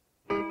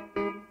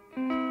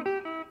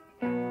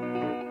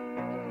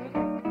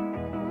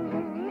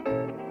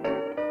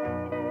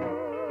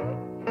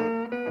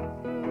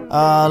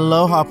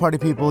Aloha, party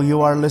people.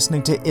 You are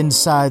listening to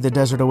Inside the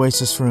Desert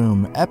Oasis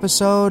Room,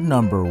 episode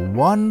number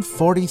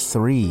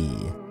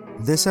 143.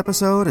 This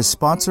episode is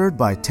sponsored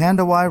by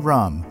Tandawai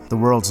Rum, the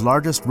world's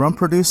largest rum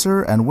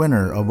producer and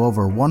winner of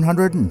over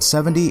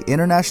 170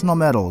 international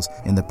medals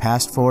in the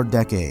past 4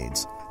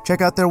 decades.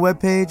 Check out their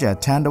webpage at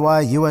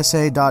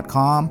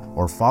tandawaiusa.com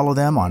or follow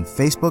them on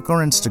Facebook or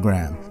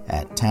Instagram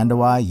at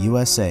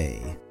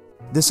tandawaiusa.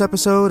 This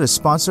episode is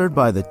sponsored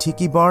by the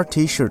Tiki Bar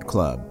T-Shirt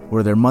Club,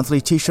 where their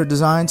monthly T-shirt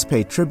designs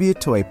pay tribute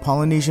to a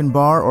Polynesian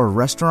bar or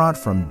restaurant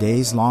from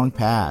days long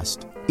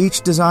past.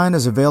 Each design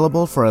is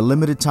available for a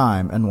limited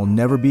time and will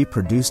never be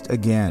produced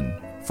again.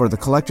 For the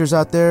collectors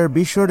out there,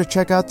 be sure to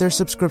check out their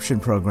subscription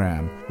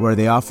program, where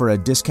they offer a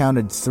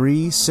discounted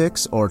 3,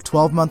 6, or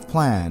 12-month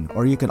plan,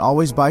 or you can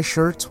always buy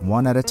shirts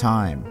one at a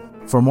time.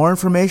 For more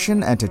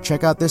information and to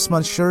check out this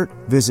month's shirt,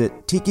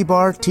 visit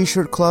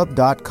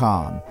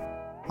tikibartshirtclub.com.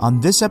 On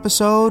this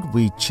episode,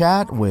 we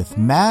chat with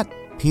Matt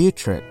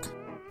Pietrek.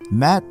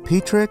 Matt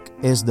Pietrek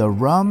is the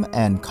rum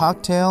and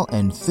cocktail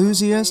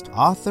enthusiast,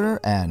 author,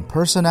 and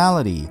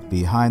personality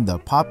behind the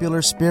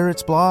popular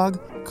spirits blog,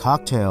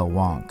 Cocktail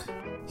Wonk.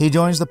 He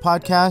joins the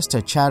podcast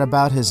to chat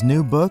about his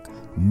new book,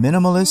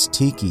 Minimalist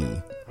Tiki.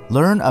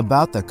 Learn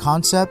about the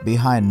concept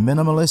behind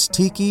Minimalist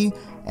Tiki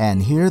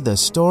and hear the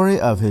story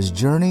of his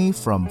journey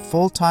from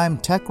full-time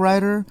tech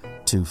writer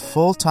to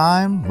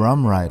full-time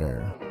rum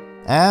writer.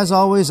 As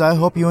always, I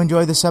hope you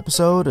enjoy this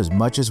episode as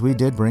much as we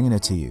did bringing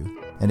it to you.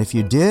 And if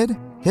you did,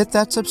 hit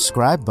that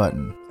subscribe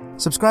button.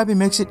 Subscribing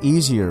makes it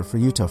easier for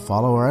you to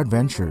follow our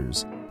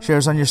adventures.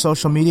 Shares on your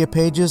social media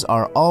pages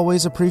are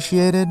always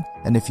appreciated.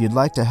 And if you'd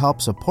like to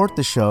help support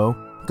the show,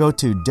 go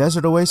to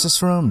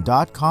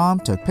desertoasisroom.com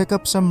to pick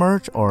up some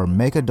merch or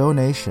make a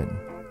donation.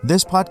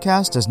 This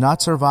podcast does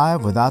not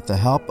survive without the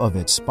help of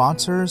its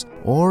sponsors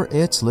or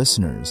its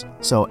listeners.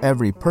 So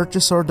every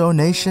purchase or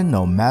donation,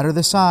 no matter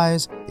the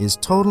size, is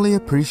totally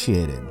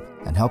appreciated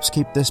and helps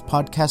keep this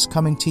podcast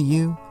coming to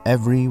you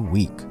every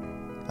week.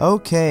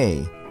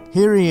 Okay,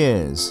 here he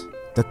is,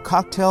 the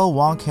Cocktail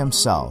Wonk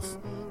himself.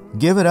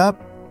 Give it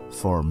up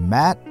for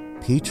Matt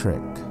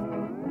Pietrek.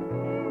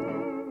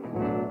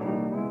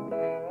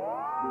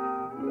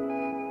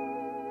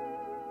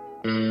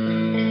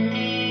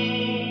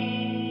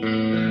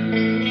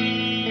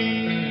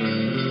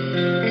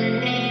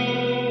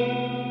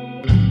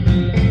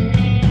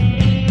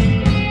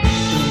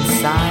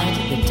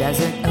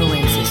 Desert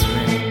Oasis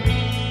Room.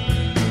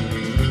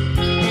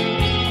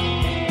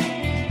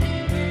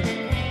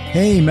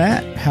 Hey,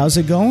 Matt. How's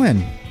it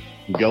going?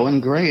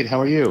 Going great. How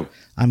are you?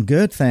 I'm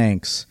good,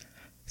 thanks.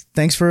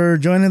 Thanks for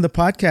joining the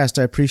podcast.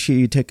 I appreciate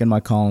you taking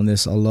my call on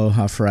this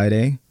Aloha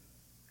Friday.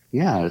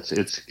 Yeah,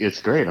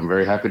 it's great. I'm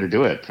very happy to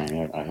do it.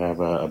 I have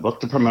a book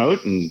to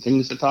promote and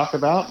things to talk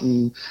about,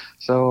 and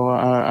so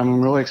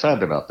I'm really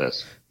excited about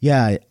this.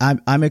 Yeah,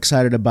 I'm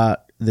excited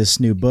about this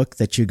new book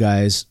that you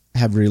guys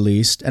have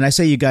released. And I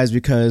say you guys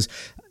because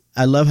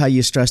I love how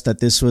you stressed that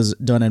this was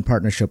done in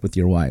partnership with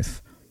your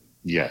wife.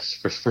 Yes,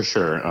 for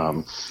sure.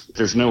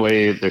 There's no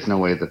way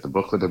that the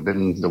book would have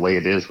been the way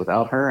it is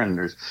without her, and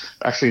there's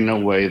actually no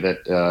way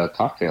that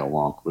Cocktail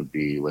Wonk would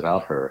be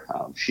without her.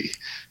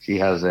 She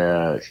has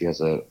a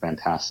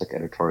fantastic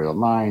editorial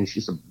mind.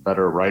 She's a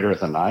better writer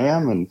than I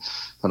am,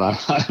 but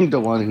I'm the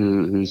one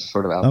who's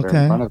sort of out there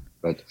in front of her.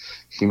 But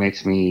she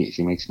makes me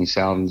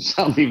sound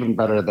even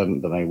better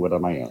than I would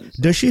on my own.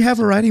 So. Does she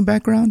have a writing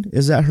background?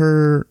 Is that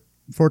her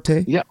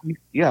forte? Yeah,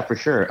 for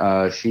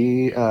sure.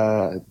 She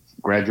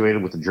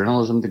graduated with a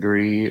journalism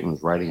degree and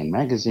was writing in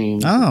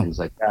magazines and things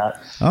like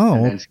that. Oh,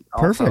 and then she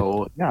perfect.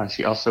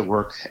 She also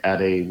worked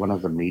at one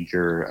of the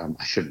major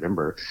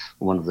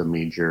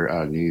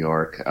New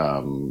York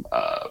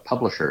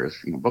publishers,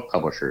 book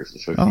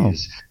publishers. So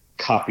she's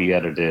copy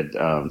edited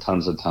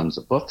tons and tons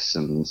of books,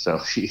 and so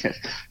she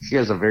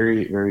has a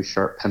very, very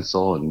sharp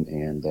pencil,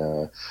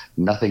 and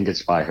nothing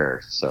gets by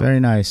her. So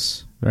very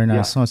nice.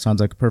 Yeah. So it sounds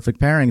like a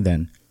perfect pairing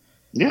then.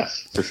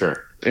 Yes, for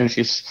sure. And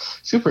she's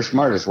super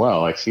smart as well.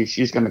 Like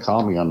she's going to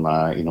call me on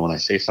my, when I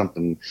say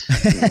something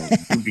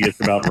dubious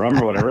about rum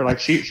or whatever. Like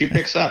she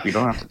picks up. You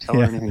don't have to tell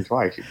her anything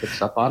twice. She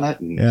picks up on it,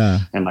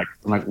 and I'm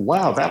like,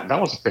 wow, that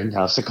was a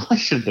fantastic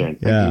question there.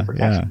 Thank you for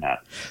catching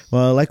that.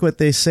 Well, like what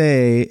they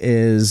say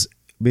is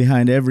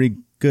behind every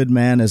good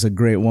man is a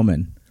great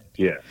woman.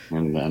 Yeah,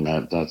 and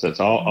that's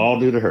all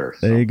due to her.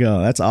 So. There you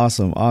go. That's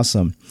awesome.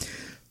 Awesome.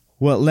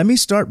 Well, let me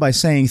start by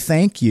saying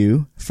thank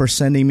you for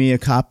sending me a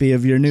copy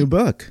of your new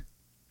book.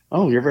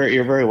 Oh, you're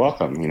very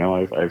welcome.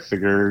 I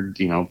figured,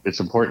 it's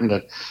important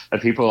that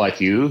people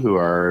like you who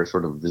are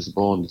sort of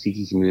visible in the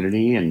tiki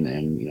community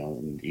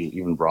and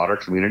even broader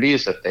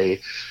communities, that they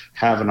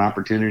have an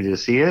opportunity to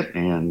see it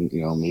and,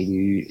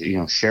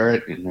 maybe, share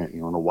it in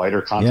a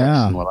wider context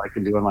than what I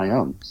can do on my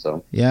own.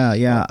 So,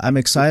 yeah. I'm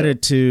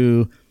excited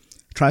to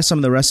try some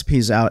of the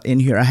recipes out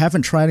in here. I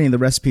haven't tried any of the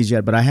recipes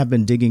yet, but I have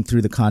been digging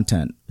through the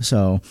content.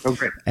 So,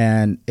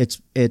 and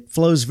it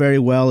flows very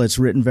well. It's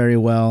written very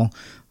well.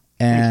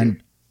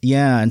 And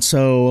and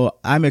so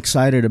I'm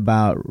excited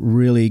about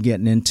really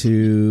getting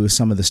into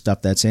some of the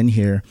stuff that's in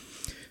here.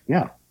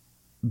 Yeah.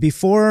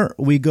 before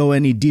we go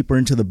any deeper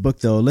into the book,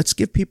 though, let's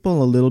give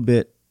people a little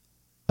bit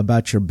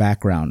about your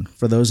background.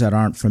 For those that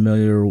aren't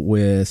familiar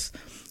with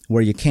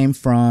where you came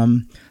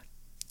from,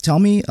 tell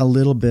me a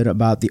little bit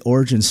about the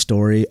origin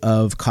story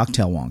of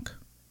Cocktail Wonk.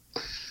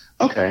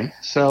 Okay,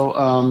 so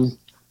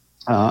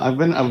I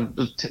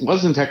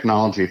was in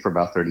technology for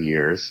about 30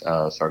 years.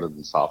 Started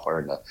in software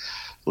in the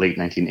late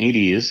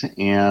 1980s,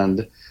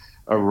 and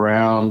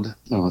around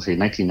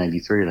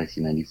 1993 or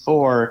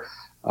 1994.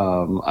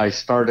 I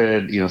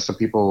started, some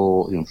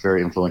people,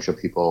 very influential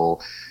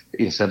people,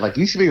 said like,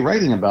 you should be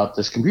writing about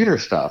this computer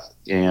stuff.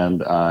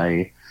 And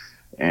I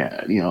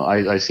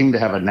seemed to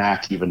have a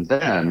knack even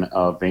then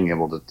of being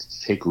able to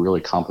take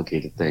really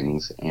complicated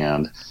things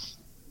and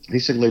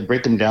basically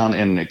break them down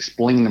and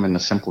explain them in a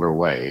simpler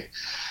way.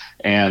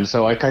 And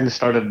so I kind of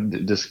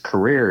started this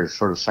career,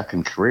 sort of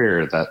second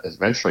career, that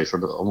eventually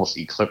sort of almost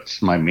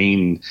eclipsed my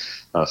main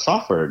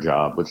software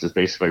job, which is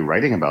basically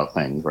writing about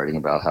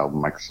how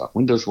Microsoft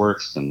Windows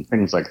works and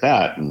things like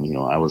that. And,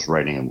 I was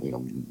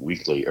writing,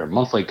 weekly or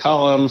monthly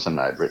columns,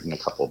 and I'd written a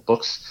couple of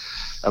books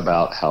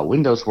about how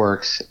Windows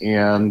works.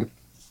 And,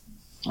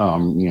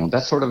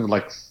 that sort of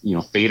like,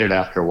 faded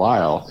after a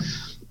while.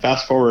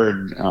 Fast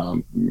forward,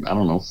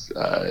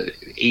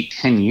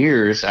 8-10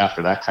 years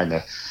after that kind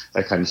of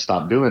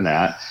stopped doing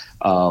that.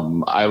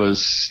 I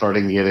was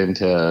starting to get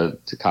into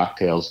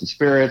cocktails and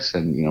spirits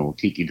and,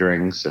 tiki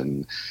drinks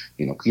and,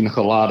 pina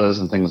coladas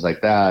and things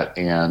like that.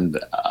 And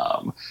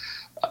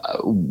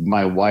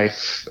my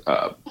wife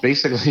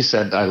basically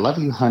said, I love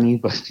you, honey,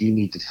 but you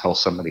need to tell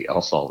somebody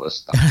else all this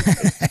stuff.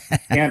 You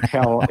can't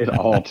tell it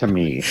all to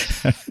me.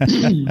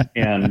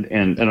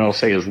 and I'll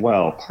say as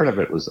well, part of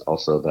it was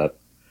also that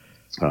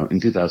in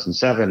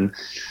 2007,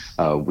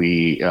 I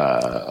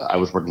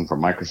was working for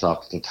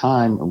Microsoft at the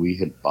time, and we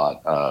had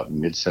bought a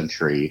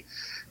mid-century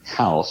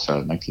house,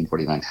 a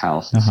 1949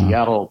 house in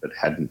Seattle that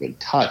hadn't been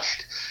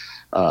touched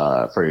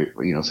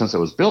since it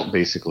was built,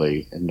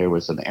 basically. And there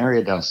was an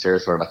area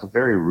downstairs where like a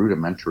very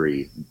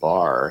rudimentary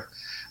bar,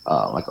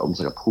 like almost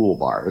like a pool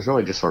bar. It was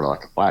really just sort of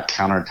like a flat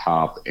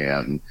countertop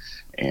and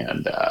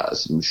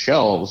some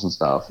shelves and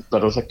stuff,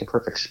 but it was like the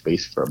perfect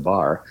space for a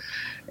bar.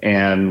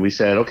 And we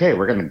said, okay,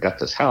 we're going to gut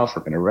this house.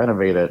 We're going to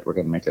renovate it. We're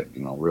going to make it,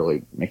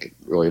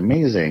 really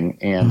amazing.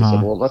 And we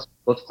said, well, let's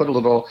put a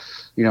little,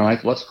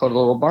 let's put a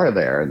little bar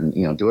there and,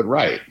 do it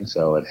right. And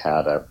so it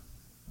had an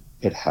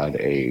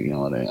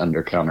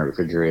under counter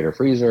refrigerator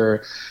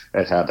freezer.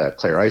 It had a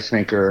clear ice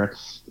maker.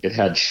 It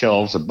had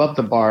shelves above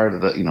the bar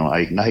that,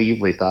 I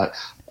naively thought,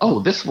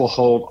 oh, this will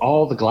hold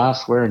all the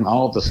glassware and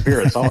all the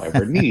spirits I'll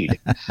ever need.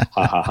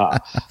 Ha ha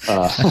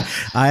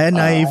ha. I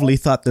naively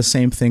thought the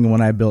same thing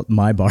when I built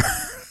my bar.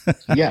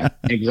 Yeah,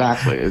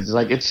 exactly. It's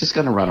like, it's just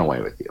going to run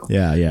away with you.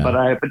 Yeah.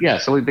 But yeah,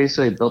 so we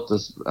basically built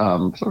this,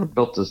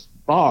 this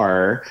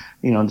bar,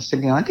 just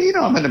thinking like,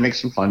 I'm going to make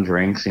some fun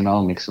drinks,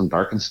 make some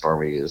dark and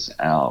stormies.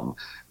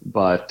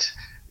 But,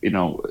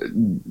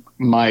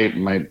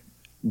 my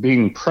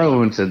being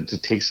prone to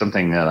take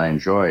something that I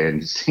enjoy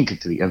and just take it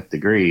to the nth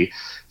degree,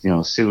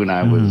 soon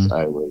I was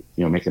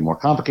making more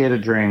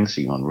complicated drinks,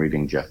 and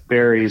reading Jeff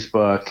Berry's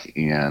book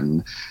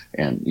and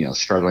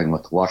struggling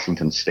with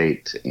Washington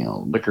State,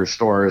 liquor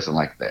stores and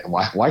like,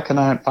 why can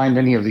I not find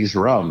any of these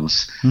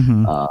rums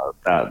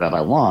that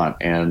I want?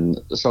 And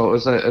so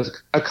it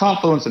was a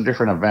confluence of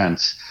different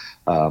events.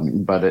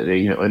 But it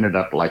ended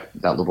up like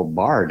that little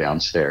bar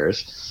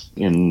downstairs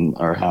in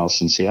our house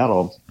in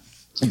Seattle.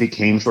 It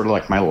became sort of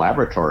like my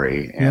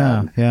laboratory,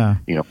 and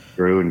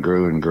grew and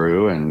grew and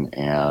grew, and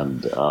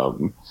it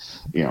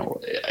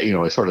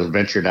sort of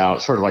ventured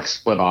out, sort of like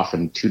split off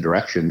in two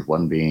directions.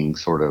 One being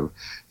sort of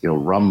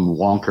rum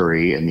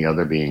wonkery, and the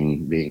other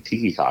being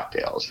tiki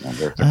cocktails.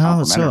 They're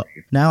so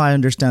now I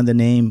understand the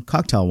name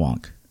Cocktail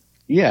Wonk.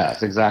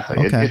 Yes,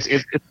 exactly. Okay. It's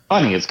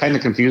funny. It's kind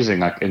of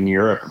confusing. Like in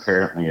Europe,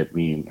 apparently it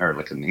means, or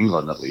like in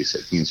England at least,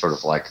 it means sort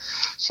of like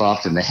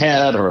soft in the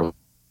head or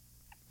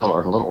a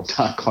little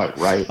not quite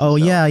right. Oh,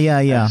 so, yeah.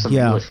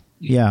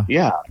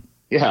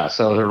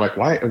 So they're like,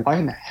 why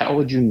in the hell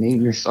would you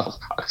name yourself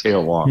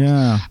Cocktail Wonk?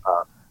 Yeah.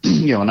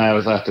 And I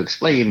always have to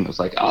explain. It's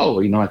like,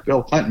 like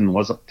Bill Clinton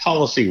was a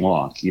policy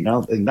wonk,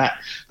 in that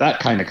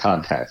kind of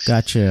context.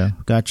 Gotcha.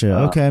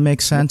 Okay,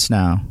 makes sense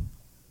now.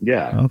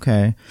 Yeah.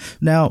 Okay.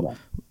 Now,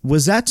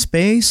 was that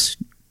space,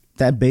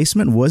 that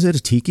basement, was it a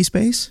tiki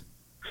space?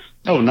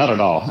 Oh, not at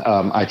all.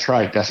 I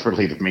tried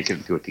desperately to make it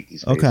into a tiki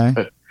space. Okay.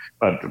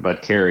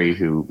 But Carrie,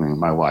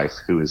 my wife,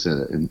 who is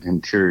an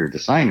interior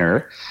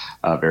designer,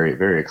 very,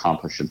 very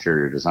accomplished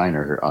interior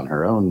designer on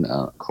her own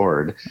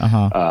accord.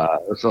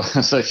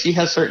 So she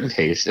has certain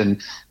taste,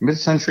 and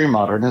mid-century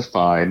modern is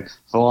fine.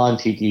 Full-on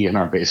tiki in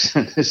our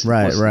basement is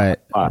right. So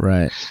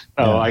I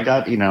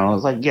got, I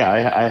was like,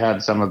 I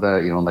had some of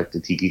the, like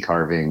the tiki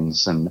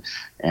carvings and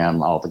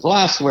all the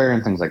glassware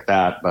and things like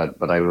that,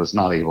 but I was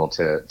not able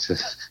to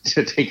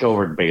take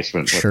over the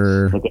basement with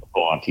a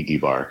full-on tiki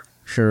bar.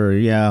 Sure,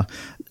 yeah.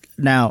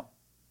 Now,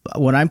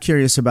 what I'm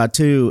curious about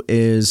too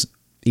is,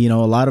 a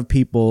lot of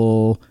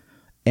people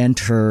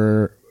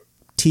enter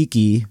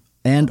tiki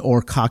and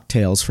or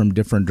cocktails from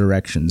different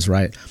directions,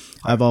 right?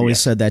 I've always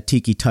said that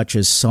tiki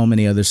touches so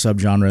many other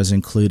subgenres,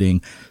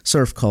 including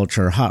surf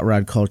culture, hot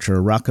rod culture,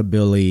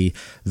 rockabilly,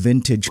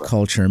 vintage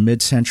culture,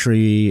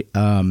 mid-century,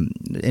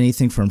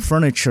 anything from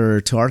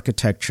furniture to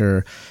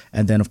architecture,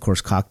 and then, of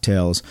course,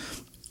 cocktails.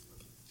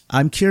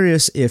 I'm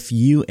curious if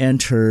you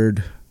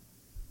entered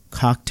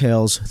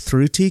cocktails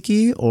through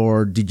tiki,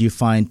 or did you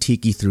find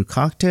tiki through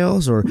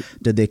cocktails, or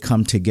did they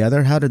come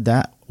together? How did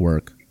that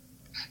work?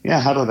 Yeah,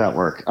 how did that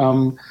work?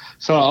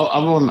 So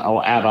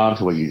I'll add on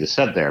to what you just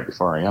said there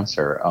before I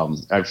answer.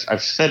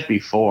 I've said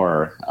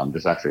before,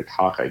 there's actually a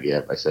talk I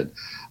give. I said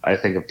I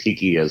think of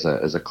tiki as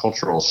a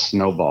cultural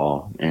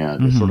snowball,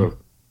 and sort of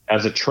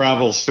as it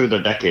travels through the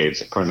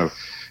decades, it kind of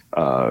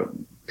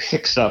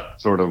picks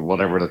up sort of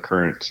whatever the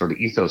current sort of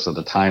ethos of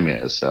the time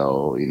is.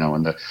 So, in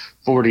the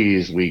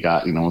 40s we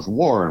got, it was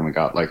war, and we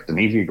got like the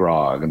Navy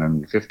grog, and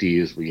in the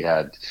 50s we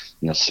had,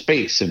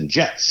 space and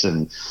jets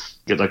and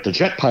get like the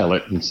jet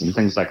pilot and some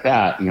things like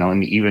that,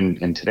 and even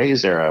in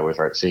today's era, we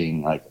start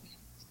seeing like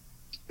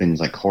things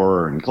like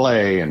horror and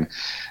clay and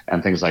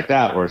things like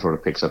that, where it sort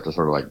of picks up the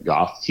sort of like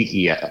goth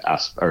tiki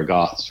or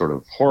goth sort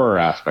of horror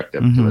aspect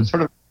of it.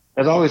 Sort of,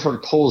 it always sort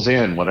of pulls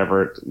in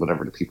whatever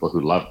the people who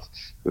love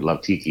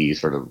tiki,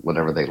 sort of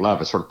whatever they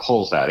love, it sort of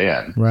pulls that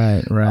in.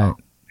 Right.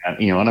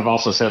 And I've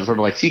also said sort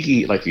of like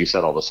tiki, like you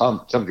said, all the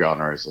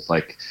subgenres. It's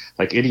like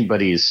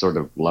anybody's sort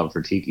of love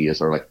for tiki is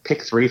sort of like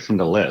pick three from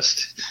the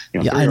list.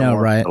 I know,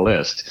 right? The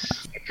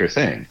list, pick your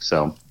thing.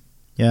 So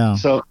yeah.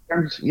 So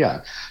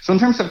in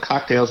terms of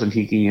cocktails and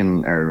tiki,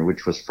 or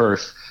which was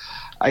first,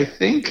 I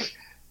think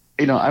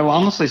I will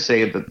honestly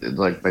say that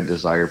like my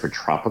desire for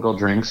tropical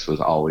drinks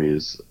was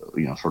always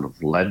sort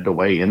of led the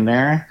way in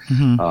there.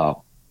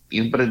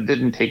 But it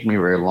didn't take me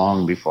very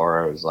long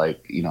before I was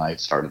like, I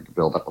started to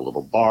build up a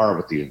little bar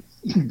with the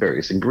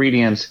various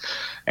ingredients,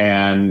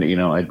 and,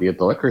 I'd be at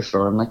the liquor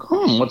store. I'm like,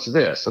 what's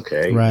this?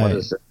 Okay. Right. What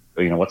is it?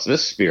 What's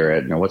this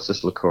spirit? What's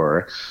this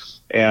liqueur?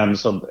 And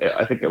so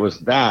I think it was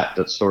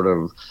that sort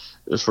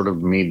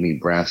of made me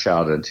branch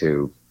out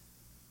into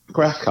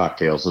craft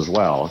cocktails as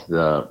well.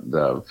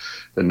 The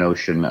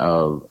notion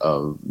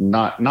of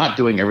not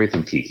doing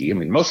everything tiki. I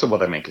mean, most of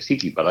what I make is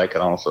tiki, but I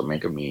can also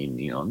make a mean,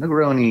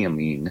 Negroni,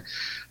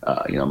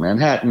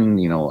 Manhattan.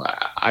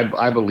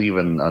 I believe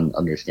in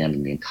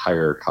understanding the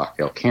entire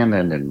cocktail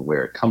canon and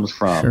where it comes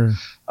from. Sure.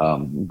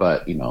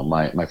 But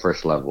my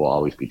first love will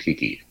always be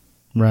tiki.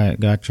 Right.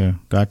 Gotcha.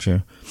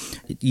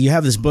 You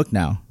have this book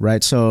now,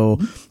 right? So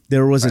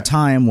there was a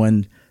time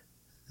when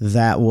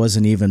that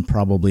wasn't even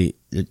probably,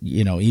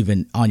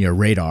 even on your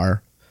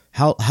radar.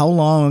 How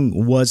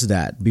long was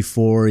that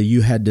before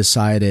you had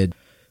decided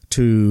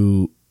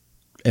to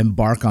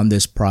embark on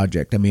this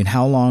project? I mean,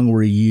 how long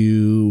were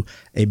you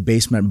a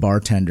basement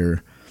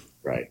bartender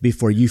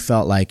before you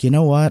felt like,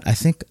 what, I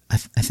think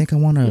I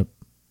want to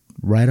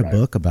write a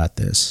book about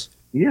this?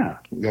 Yeah,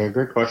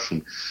 great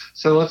question.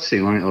 So let's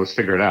see. Let's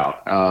figure it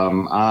out.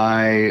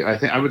 I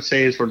think I would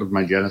say sort of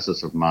my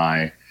genesis of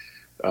my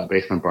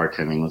basement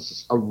bartending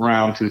was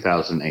around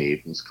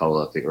 2008. Let's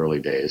call it the early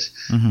days.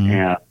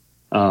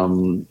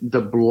 And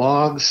the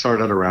blog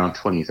started around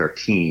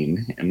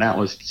 2013, and that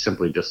was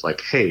simply just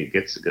like, hey,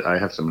 I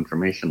have some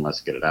information.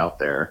 Let's get it out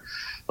there.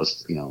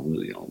 Let's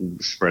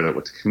spread it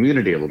with the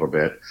community a little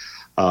bit.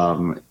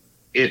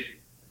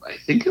 I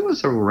think it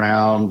was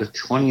around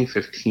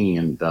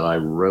 2015 that I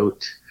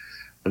wrote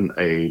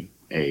a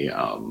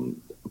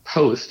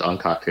post on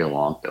Cocktail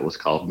Launch that was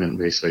called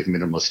basically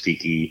Minimalist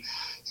Tiki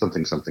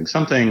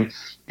something,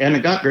 and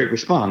it got great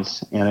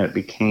response, and it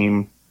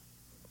became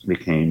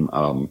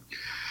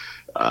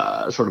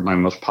sort of my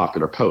most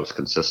popular post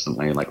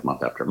consistently, like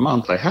month after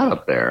month I had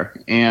up there.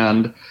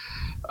 And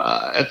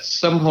at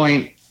some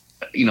point,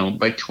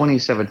 by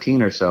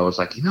 2017 or so, I was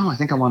like, I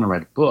think I want to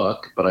write a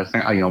book, but I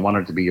think I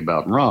wanted it to be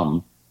about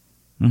rum.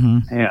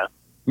 And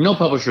no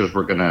publishers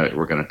were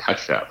gonna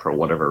touch that for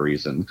whatever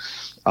reason.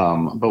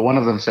 But one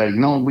of them said,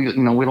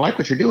 we like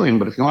what you're doing,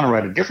 but if you want to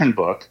write a different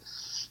book,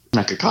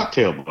 like a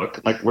cocktail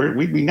book, like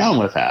we'd be down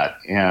with that.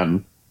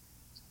 And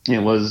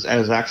it was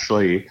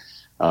actually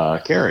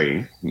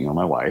Carrie,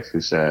 my wife,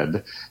 who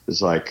said,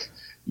 "It's like,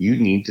 you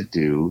need to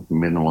do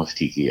Minimalist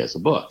Tiki as a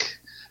book."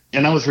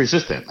 And I was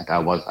resistant. Like I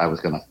was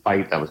going to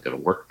fight. I was going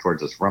to work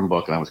towards this rum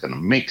book, and I was going to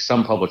make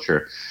some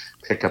publisher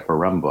pick up a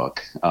rum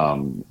book.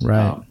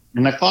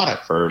 And I fought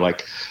it for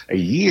like a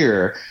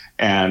year,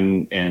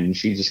 and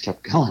she just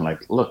kept going.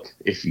 Like, look,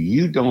 if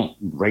you don't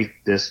write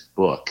this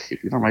book,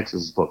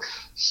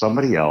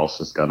 somebody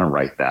else is going to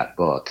write that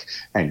book,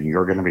 and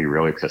you're going to be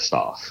really pissed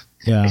off.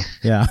 Yeah.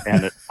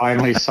 And it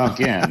finally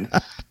sunk in.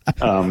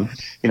 And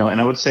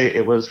I would say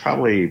it was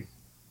probably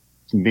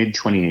mid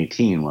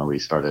 2018 when we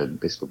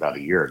started, basically about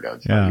a year ago.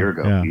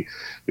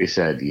 We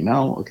said,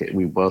 okay,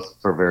 we both,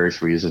 for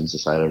various reasons,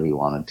 decided we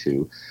wanted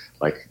to,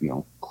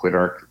 quit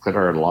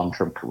our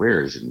long-term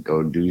careers and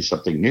go do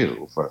something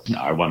new.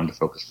 I wanted to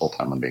focus full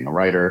time on being a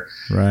writer.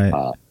 Right.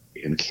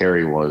 and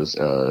Carrie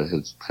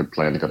had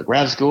planned to go to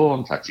grad school.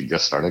 In fact, she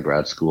just started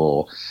grad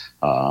school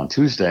on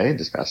Tuesday,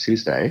 this past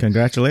Tuesday.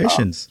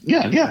 Congratulations!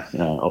 Yeah.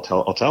 I'll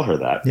tell her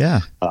that.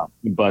 Yeah.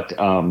 But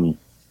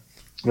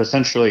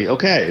essentially,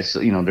 okay, so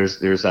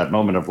there's that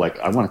moment of like,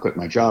 I want to quit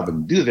my job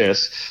and do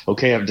this.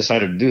 Okay, I've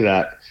decided to do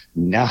that.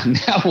 Now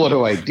what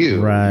do I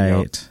do?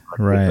 Right.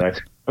 Right.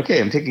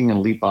 Okay, I'm taking a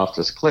leap off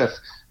this cliff,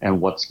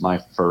 and what's my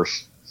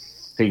first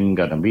thing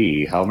gonna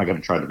be? How am I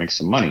gonna try to make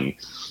some money?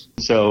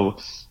 So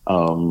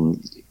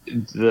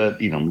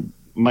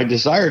my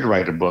desire to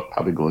write a book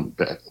probably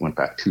went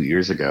back 2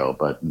 years ago,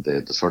 but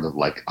the sort of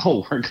like,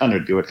 oh, we're gonna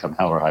do it come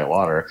hell or high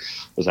water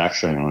was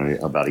actually only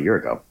about a year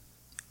ago.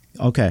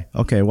 Okay.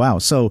 Wow.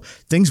 So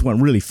things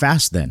went really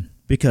fast then,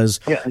 because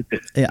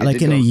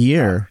in a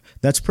year,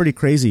 that's pretty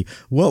crazy.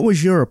 What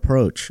was your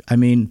approach? I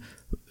mean,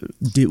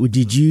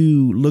 did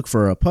you look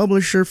for a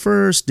publisher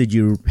first? Did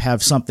you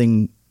have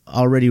something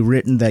already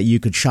written that you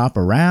could shop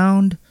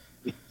around?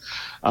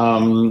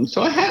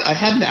 So I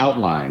had an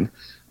outline,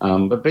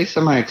 but based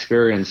on my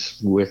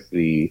experience with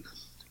the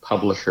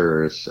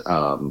publishers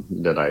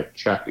that I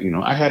checked,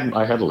 I had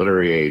a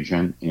literary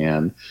agent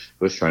and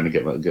was trying to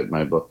get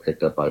my book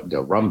picked up by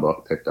the Rum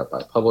book picked up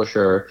by a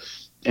publisher,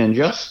 and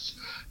just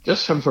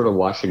from sort of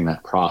watching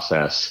that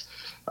process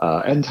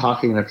and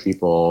talking to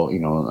people,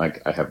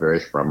 like I have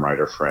various rum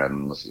writer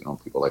friends,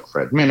 people like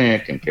Fred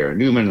Minnick and Karen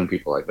Newman and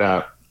people like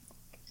that.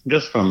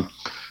 Just from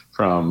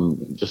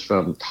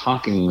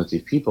talking with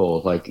these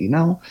people, like,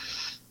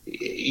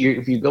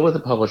 if you go with a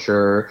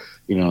publisher,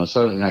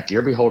 so like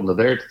you're beholden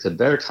to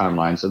their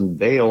timelines, and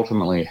they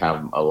ultimately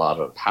have a lot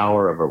of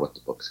power over what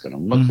the book's going to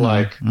look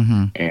like.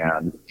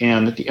 And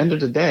at the end of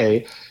the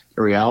day,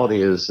 the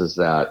reality is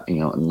that,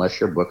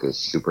 unless your book is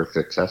super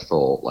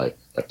successful, like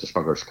the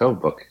Smuggler's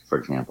Cove book, for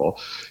example,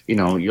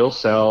 you'll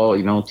sell,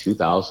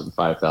 2,000,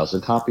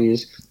 5,000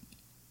 copies.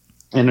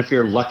 And if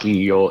you're lucky,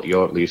 you'll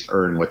at least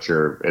earn what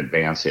your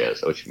advance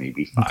is, which may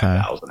be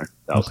 $5,000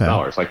 or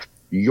 $1,000. Like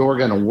you're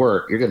going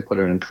to put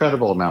an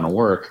incredible amount of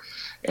work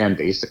and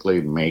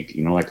basically make,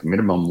 like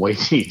minimum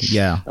wage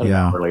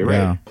hourly rate.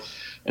 Yeah.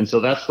 And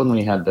so that's when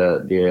we had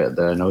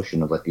the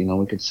notion of like,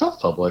 we could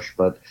self-publish,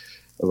 but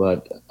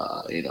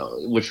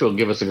which will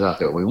give us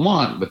exactly what we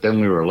want. But then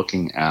we were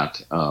looking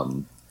at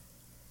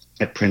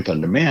print on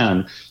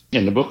demand,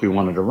 and the book we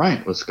wanted to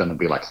write was going to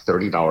be like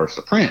 $30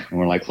 to print. And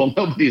we're like, well,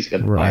 nobody's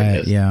going to buy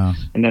this. Yeah.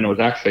 And then it was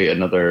actually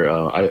another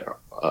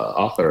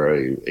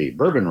author, a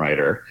bourbon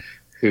writer,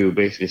 who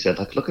basically said,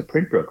 like, look at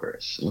print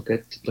brokers, look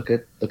at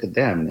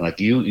them. Like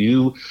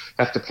you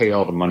have to pay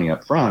all the money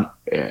up front.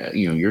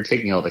 You're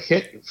taking all the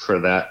hit for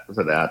that,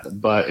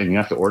 and you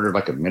have to order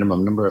like a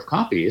minimum number of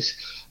copies.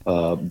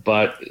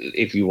 But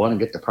if you want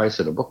to get the price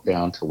of the book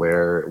down to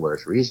where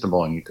it's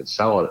reasonable and you could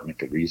sell it and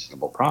make a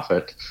reasonable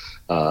profit,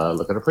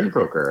 look at a print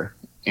broker.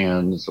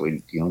 And so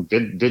we,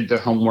 did the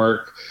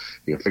homework,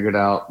 figured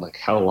out like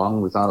how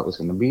long we thought it was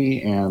going to be,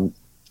 and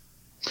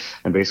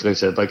basically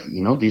said, like,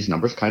 these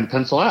numbers kind of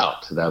pencil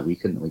out that we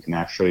can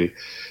actually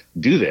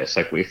do this.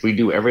 Like if we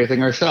do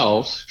everything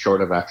ourselves,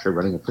 short of actually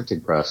running a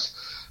printing press,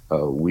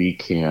 we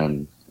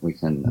can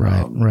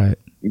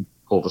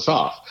pull this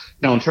off.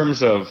 Now, in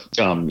terms of,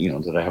 did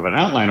I have an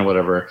outline or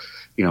whatever,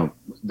 the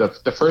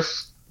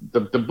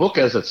book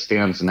as it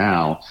stands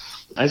now,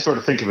 I sort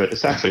of think of it,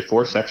 it's actually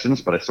 4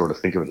 sections, but I sort of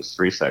think of it as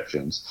 3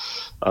 sections.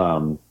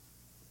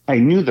 I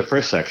knew the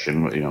first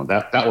section,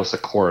 that was the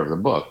core of the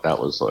book. That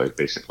was like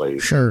basically,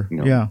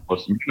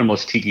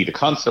 minimalist tiki, the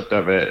concept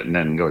of it, and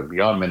then going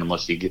beyond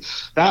minimalist tiki.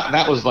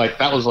 That was like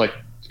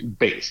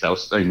base.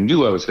 I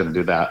knew I was going to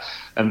do that.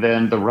 And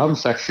then the rum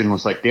section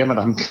was like, damn it,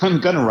 I'm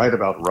going to write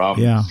about rum.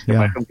 If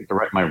I don't get to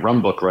write my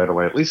rum book right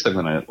away, at least I'm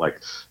going to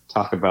like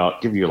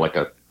give you like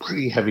a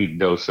pretty heavy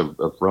dose of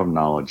rum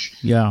knowledge.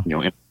 In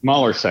a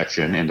smaller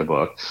section in the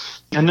book.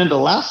 And then the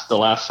last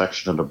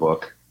section of the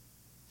book,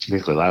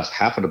 basically the last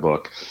half of the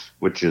book,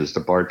 which is the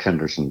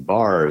bartenders and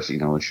bars,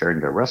 and sharing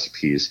their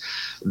recipes.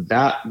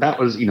 That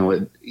was,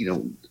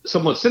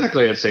 somewhat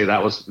cynically, I'd say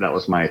that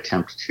was my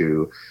attempt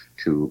to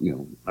I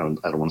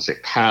don't want to say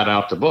pad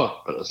out the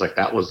book, but it's like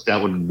that would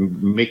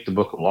make the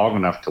book long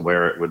enough to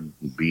where it would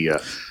be a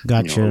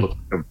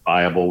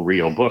viable,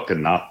 real book,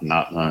 and not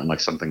like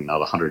something not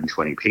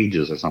 120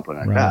 pages or something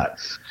like that.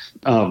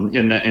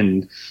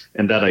 And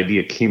that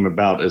idea came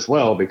about as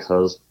well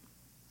because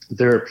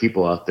there are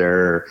people out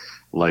there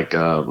like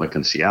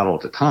in Seattle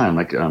at the time,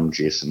 like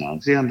Jason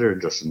Alexander,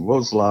 Justin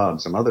Wozla,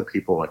 and some other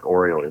people like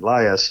Oriol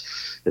Elias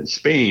in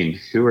Spain,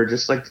 who are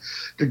just like,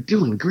 they're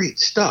doing great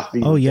stuff.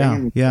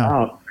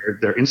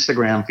 Their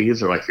Instagram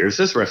feeds are like, here's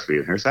this recipe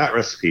and here's that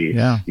recipe.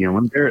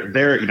 When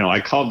they're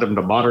I called them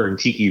the modern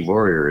tiki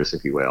warriors,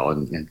 if you will,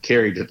 and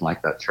Carrie didn't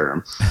like that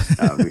term.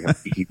 We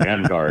have tiki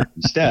vanguard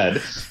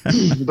instead.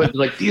 But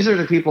like, these are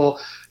the people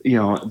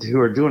who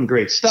are doing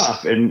great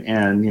stuff, and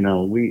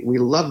we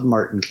love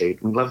Martin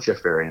Kate, we love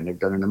Jeff Berry, and they've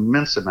done an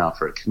immense amount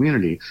for the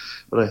community.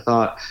 But I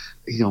thought,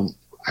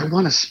 I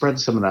want to spread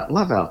some of that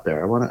love out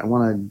there. I want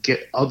to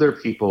get other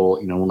people,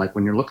 like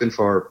when you're looking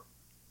for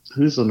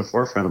who's on the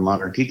forefront of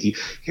modern tiki,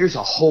 here's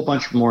a whole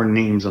bunch more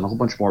names and a whole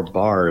bunch more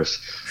bars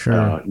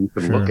you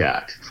can look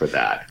at for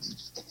that.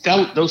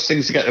 Those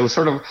things together, it was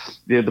sort of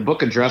the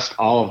book addressed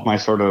all of my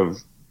sort of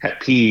pet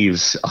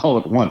peeves all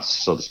at once,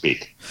 so to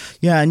speak.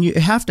 Yeah, and you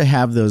have to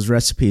have those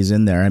recipes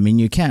in there. I mean,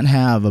 you can't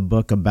have a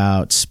book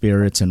about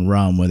spirits and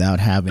rum without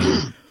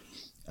having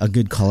a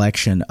good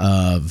collection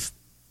of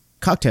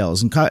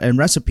cocktails and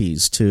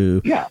recipes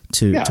to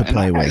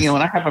play with. And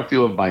I have a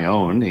few of my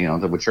own,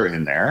 which are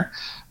in there.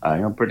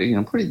 I'm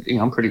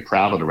pretty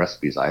proud of the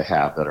recipes I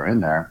have that are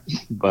in there.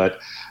 But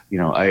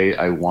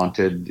I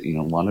wanted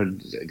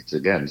to,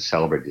 again,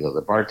 celebrate the other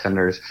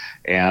bartenders,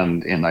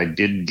 and I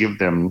did give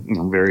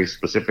them very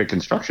specific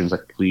instructions,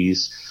 like,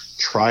 please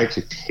try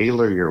to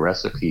tailor your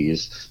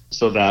recipes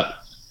so that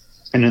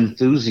an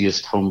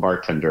enthusiast home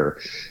bartender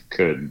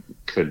could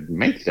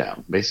make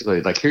them.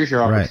 Basically, like, here's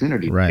your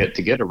opportunity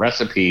to get a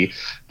recipe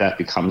that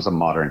becomes a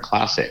modern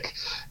classic.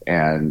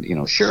 And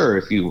sure,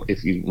 if you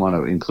want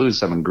to include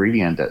some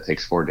ingredient that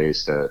takes 4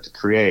 days to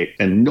create,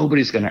 and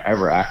nobody's going to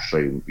ever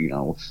actually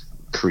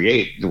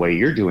create the way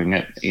you're doing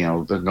it,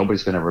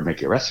 nobody's going to ever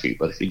make your recipe.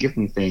 But if you give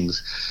them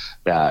things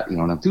that an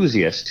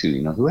enthusiast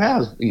who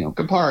has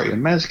Campari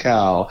and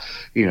mezcal,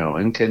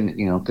 and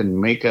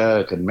can make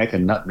a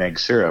nutmeg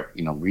syrup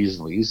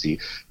reasonably easy,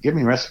 give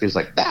me recipes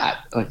like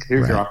that. Like,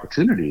 here's your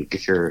opportunity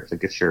to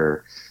get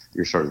your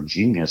sort of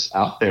genius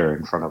out there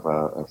in front of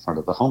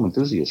the home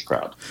enthusiast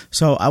crowd.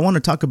 So I want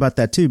to talk about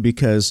that too,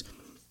 because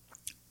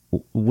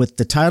with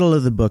the title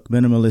of the book,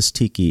 Minimalist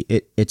Tiki,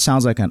 it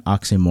sounds like an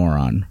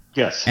oxymoron.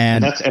 Yes,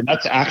 and that's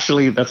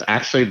actually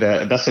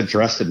that's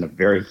addressed in the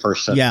very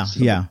first sentence.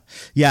 Yeah.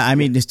 I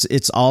mean,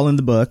 it's all in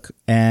the book,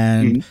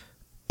 and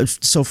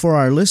so for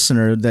our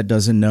listener that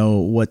doesn't know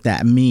what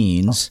that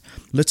means,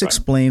 let's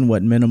explain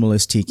what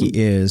Minimalist Tiki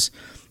is,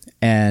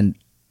 and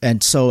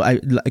so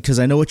because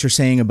I know what you're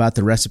saying about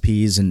the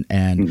recipes and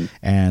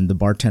the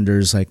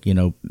bartenders, like,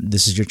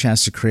 this is your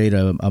chance to create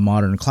a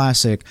modern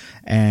classic,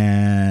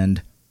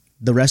 and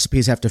the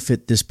recipes have to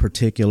fit this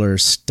particular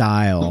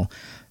style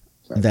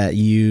that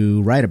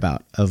you write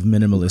about of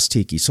Minimalist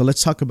Tiki. So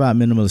let's talk about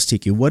Minimalist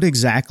Tiki. What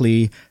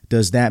exactly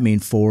does that mean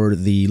for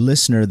the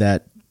listener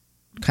that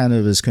kind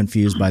of is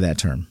confused by that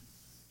term?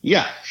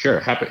 Yeah, sure.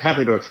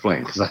 Happy to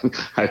explain,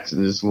 because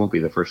this won't be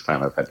the first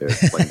time I've had to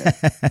explain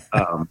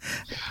it.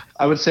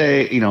 I would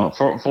say,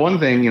 for one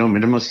thing,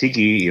 Minimalist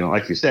Tiki,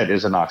 like you said,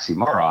 is an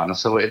oxymoron.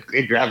 So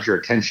it grabs your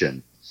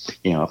attention.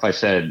 If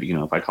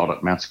I called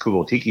it Matt's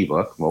Cool Tiki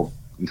Book, well,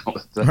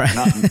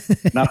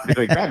 not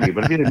really grab you.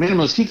 But if you're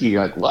Minimalist Tiki,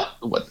 you're like,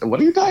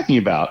 what are you talking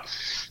about?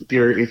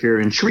 If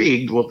you're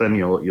intrigued, well, then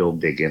you'll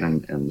dig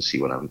in and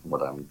see what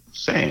I'm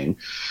saying.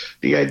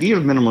 The idea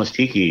of Minimalist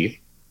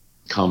Tiki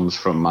comes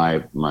from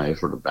my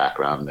sort of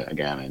background,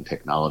 again, in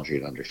technology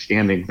and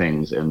understanding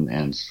things,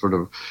 and sort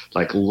of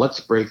like, let's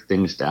break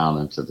things down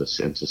into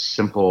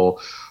simple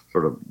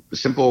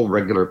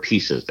regular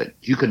pieces that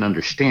you can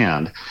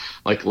understand.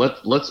 Like,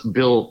 let's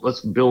build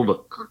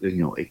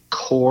a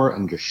core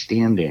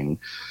understanding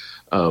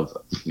of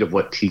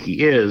what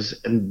tiki is,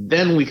 and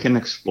then we can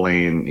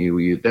explain.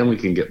 Then we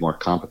can get more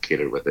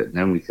complicated with it, and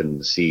then we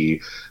can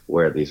see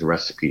where these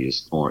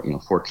recipes, or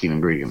 14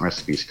 ingredient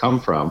recipes,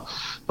 come from.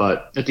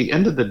 But at the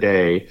end of the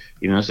day,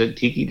 so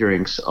tiki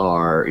drinks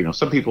are,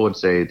 some people would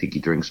say tiki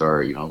drinks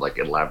are, like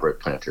elaborate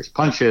planters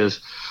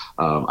punches.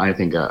 I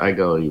think I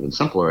go even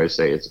simpler. I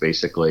say it's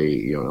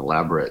basically an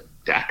elaborate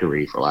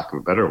daiquiri, for lack of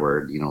a better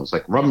word. It's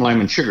like rum,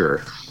 lime, and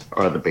sugar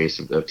are the base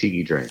of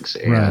tiki drinks,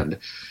 and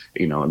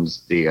and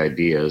the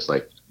idea is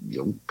like,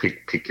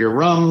 pick your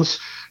rums,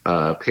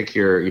 pick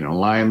your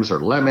limes or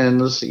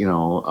lemons,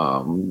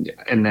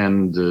 and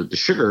then the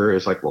sugar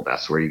is like, well,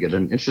 that's where you get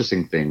in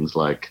interesting things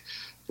like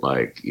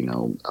a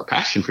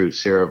passion fruit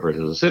syrup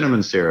versus a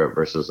cinnamon syrup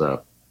versus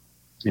a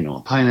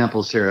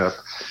pineapple syrup.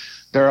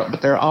 They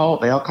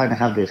all kind of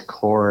have these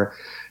core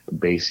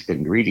basic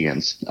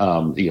ingredients.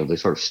 They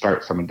sort of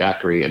start from a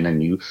daiquiri, and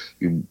then you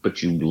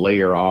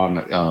layer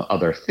on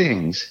other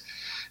things.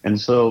 And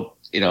so,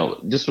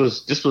 this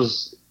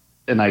was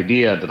an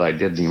idea that I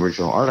did in the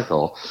original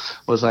article.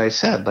 Was I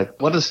said, like,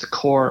 what's the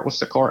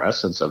core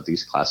essence of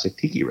these classic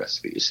tiki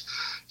recipes?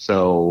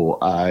 So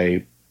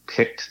I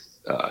picked,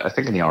 I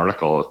think in the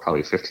article it's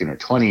probably 15 or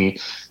 20.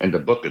 In the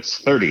book it's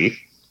 30.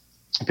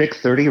 I picked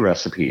 30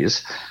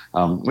 recipes,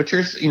 which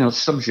is,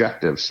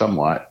 subjective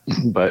somewhat.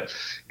 But,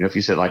 if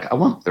you said, like, I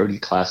want 30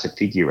 classic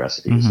tiki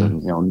recipes,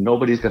 and,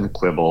 nobody's going to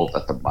quibble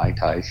that the Mai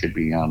Tai should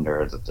be on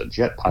there, that the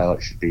Jet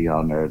Pilot should be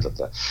on there, that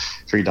the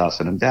 3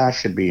 Dawson and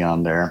Dash should be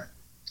on there.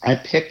 I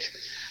picked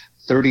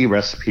 30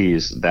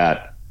 recipes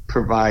that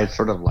provide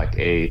sort of like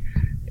a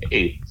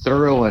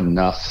thorough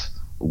enough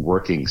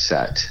working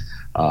set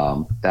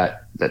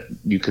that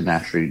you can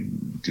actually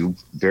do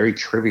very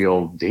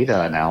trivial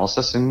data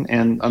analysis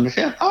and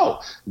understand,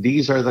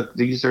 these are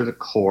the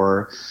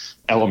core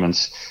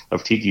elements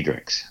of tiki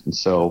drinks. And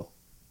so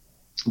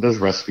those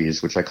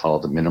recipes, which I call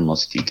the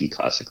Minimalist Tiki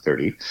Classic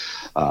 30,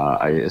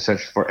 I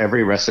essentially, for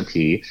every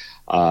recipe,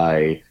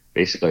 I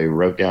basically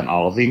wrote down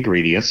all of the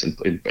ingredients and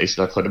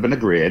basically I put them in a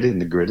grid,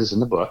 and the grid is in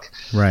the book.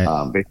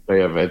 Right.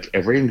 Basically, of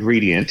every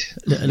ingredient.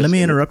 Let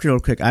me interrupt you real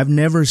quick. I've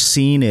never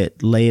seen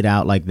it laid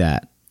out like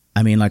that.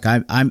 I mean, like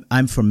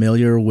I'm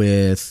familiar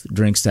with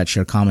drinks that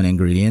share common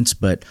ingredients,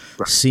 but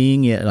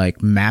seeing it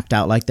like mapped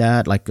out like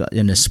that, like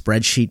in a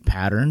spreadsheet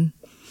pattern,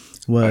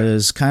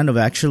 was kind of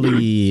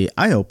actually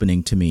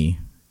eye-opening to me.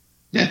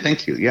 Yeah,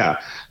 thank you. Yeah,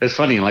 it's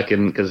funny, like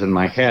because in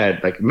my head,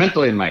 like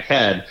mentally in my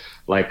head,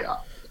 like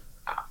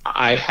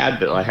I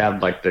had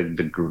like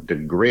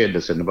the grid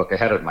that's in the book. I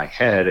had it in my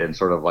head, and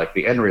sort of like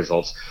the end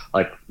results.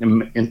 Like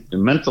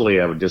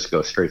mentally, I would just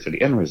go straight to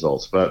the end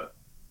results. But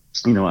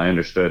I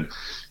understood,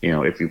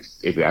 if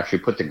you actually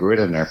put the grid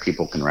in there,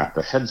 people can wrap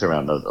their heads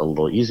around it a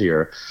little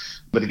easier.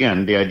 But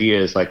again, the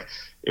idea is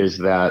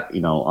that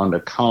on the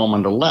column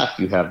on the left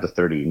you have the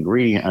 30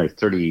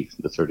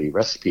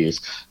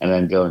 recipes, and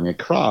then going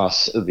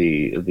across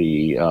the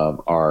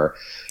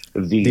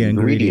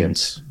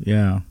ingredients.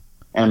 Yeah.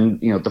 And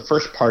the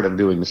first part of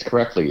doing this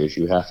correctly is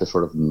you have to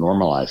sort of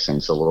normalize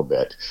things a little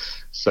bit.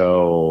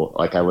 So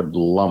like I would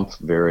lump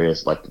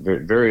various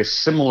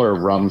similar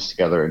rums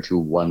together into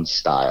one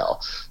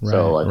style. Right,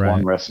 so like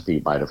one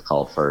recipe might have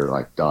called for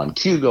like Don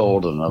Q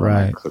Gold, and another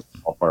might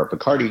call for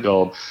Bacardi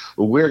Gold.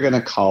 We're going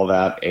to call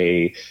that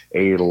a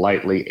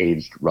lightly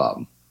aged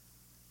rum.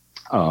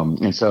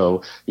 And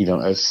so,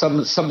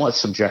 somewhat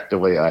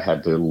subjectively, I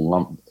had to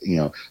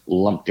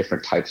lump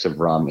different types of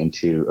rum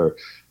or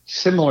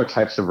similar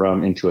types of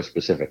rum into a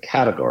specific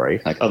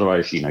category. Like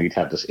otherwise, you'd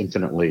have this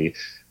infinitely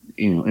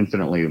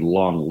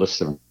long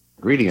list of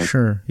ingredients.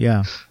 Sure,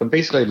 yeah. But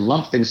basically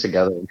lump things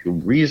together into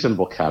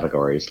reasonable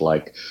categories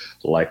like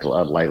a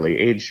lightly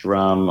aged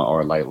rum,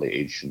 or lightly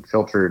aged and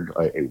filtered,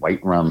 a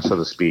white rum, so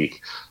to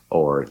speak,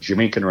 or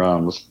Jamaican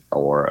rums,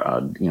 or,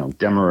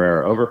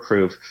 Demerara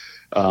overproof.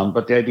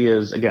 But the idea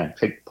is, again,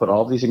 put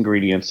all these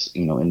ingredients,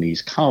 in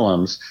these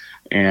columns,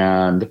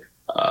 and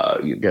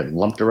you get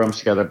lump the rums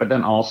together, but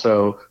then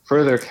also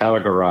further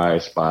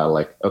categorized by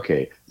like,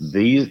 okay,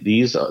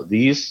 these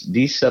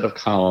set of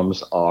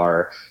columns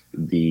are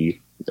the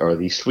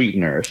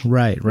sweeteners,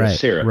 right,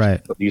 syrups.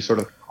 Right. But these sort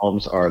of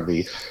columns are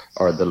the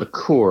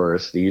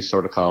liqueurs. These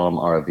sort of column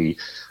are the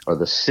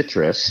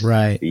citrus.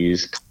 Right.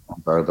 These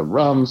columns are the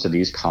rums, and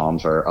these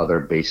columns are other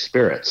base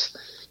spirits.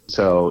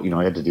 So,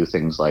 I had to do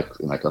things like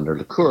under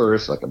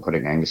liqueurs, like I'm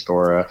putting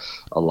Angostura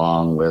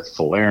along with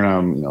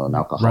Falernum, an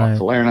alcoholic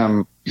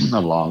Falernum,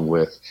 along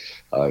with,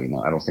 I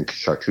don't think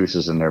chartreuse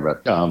is in there,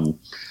 but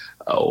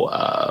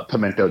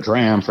pimento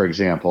dram, for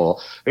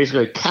example.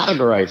 Basically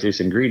categorize these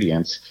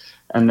ingredients,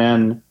 and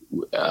then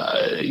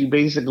you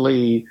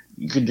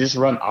could just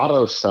run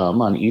auto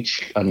sum on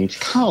each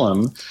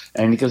column,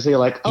 and you can say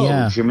like,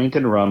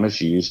 Jamaican rum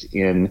is used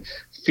in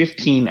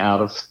 15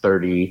 out of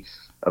 30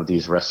 of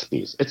these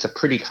recipes. It's a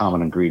pretty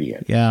common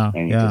ingredient. Yeah.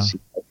 And you can see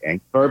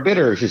Angostura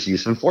bitter is just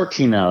used in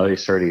 14 out of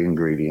these 30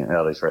 out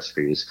of these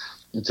recipes.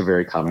 It's a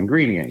very common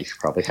ingredient. You should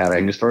probably have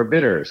Angostura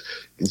bitters.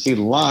 You can see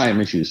lime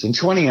is used in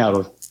 20 out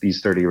of these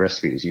 30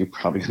 recipes. You're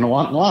probably going to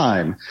want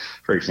lime,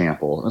 for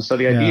example. And so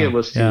the idea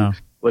was to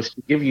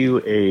give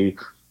you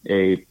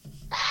a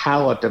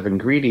palette of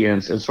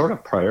ingredients and sort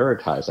of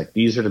prioritize, like,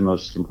 these are the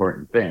most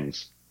important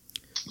things.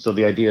 So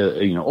the idea,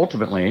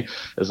 ultimately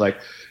is like,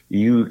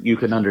 you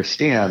can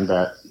understand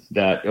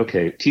that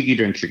okay, tiki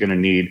drinks, you're going to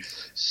need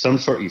some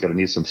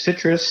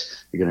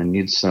citrus, you're going to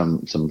need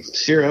some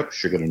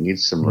syrups, you're going to need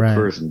some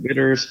liqueurs and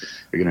bitters,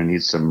 you're going to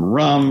need some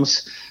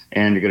rums,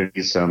 and you're going to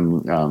need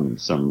some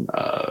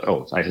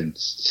I had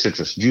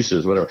citrus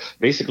juices, whatever.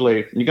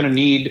 Basically, you're going to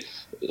need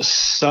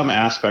some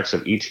aspects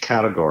of each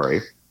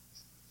category,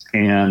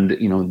 and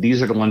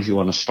these are the ones you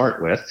want to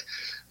start with.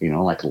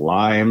 Like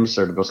limes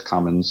are the most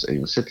common,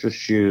 citrus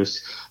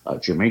juice.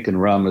 Jamaican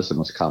rum is the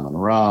most common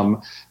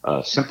rum.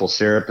 Simple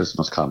syrup is the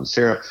most common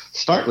syrup.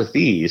 Start with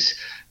these,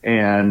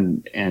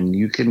 and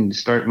you can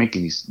start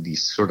making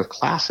these sort of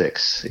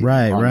classics.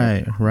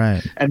 Right.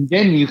 And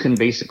then you can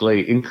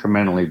basically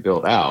incrementally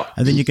build out.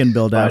 And then you can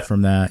build out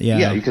from that. Yeah.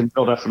 Yeah, you can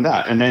build out from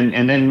that.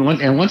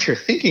 And once you're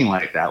thinking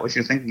like that, once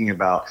you're thinking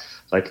about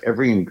like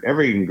every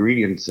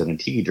ingredient in a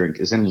tiki drink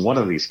is in one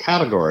of these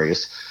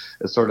categories,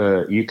 it's sort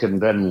of, you can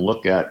then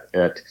look at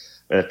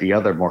the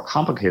other more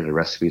complicated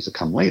recipes that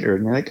come later,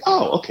 and you're like,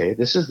 oh, okay,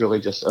 this is really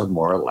just a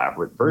more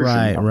elaborate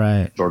version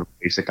of sort of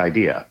basic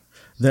idea.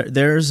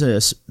 There's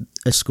a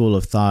school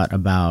of thought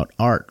about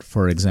art,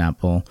 for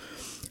example,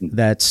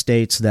 that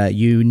states that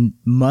you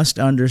must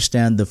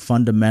understand the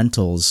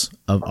fundamentals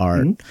of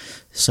art,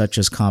 such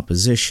as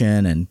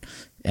composition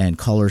and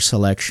color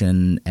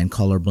selection and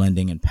color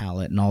blending and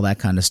palette and all that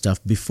kind of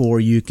stuff, before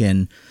you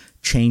can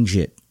change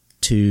it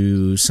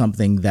to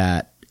something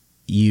that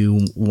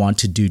you want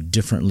to do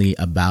differently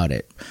about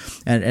it.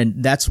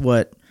 And that's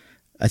what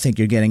I think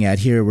you're getting at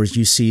here, where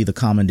you see the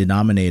common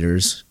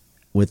denominators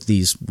with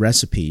these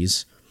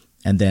recipes,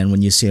 and then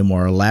when you see a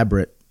more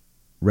elaborate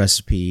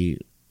recipe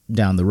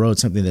down the road,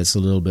 something that's a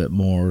little bit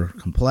more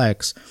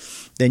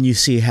complex, then you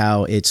see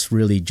how it's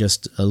really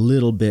just a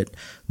little bit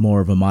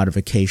more of a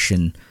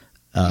modification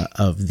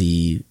of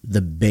the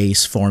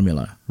base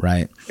formula,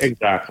 right?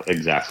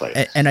 Exactly.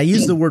 And I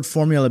use the word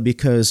formula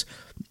because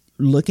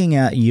looking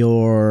at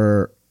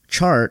your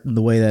chart,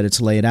 the way that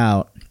it's laid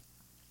out,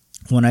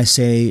 when I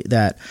say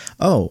that,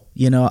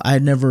 I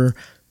never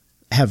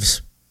have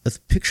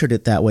pictured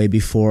it that way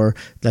before,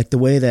 like the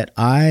way that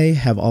I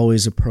have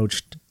always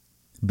approached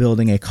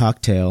building a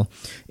cocktail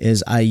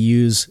is I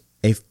use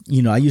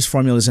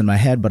formulas in my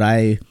head, but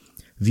I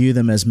view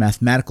them as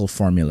mathematical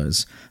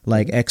formulas,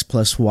 like X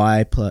plus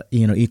Y plus,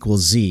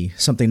 equals Z,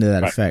 something to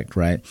that effect,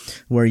 right?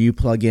 Where you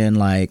plug in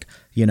like,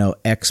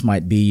 X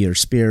might be your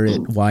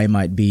spirit, Y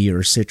might be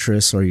your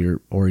citrus or your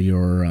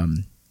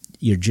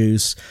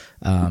juice,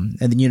 and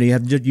then you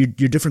have your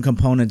different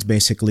components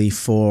basically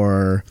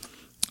for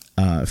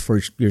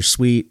your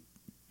sweet,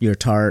 your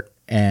tart,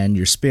 and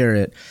your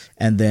spirit,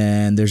 and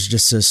then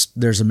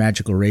there's a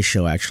magical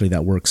ratio actually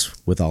that works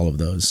with all of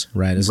those,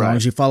 right? As long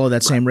as you follow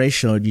that same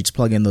ratio, you just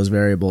plug in those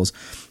variables,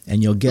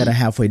 and you'll get a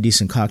halfway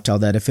decent cocktail.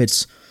 That if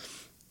it's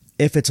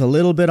a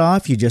little bit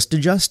off, you just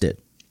adjust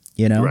it,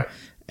 Right.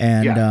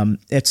 And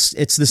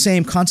it's the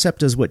same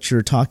concept as what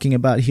you're talking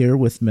about here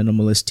with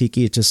minimalist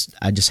tiki.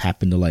 I just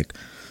happened to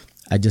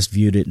I just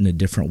viewed it in a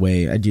different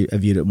way. I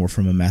viewed it more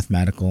from a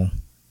mathematical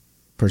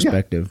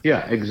perspective.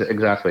 Yeah,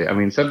 exactly. I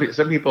mean, some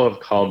people have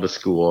called the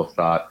school of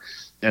thought,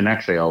 and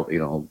actually,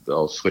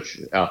 I'll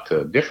switch out to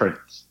a different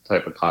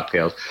type of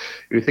cocktails.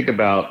 If you think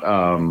about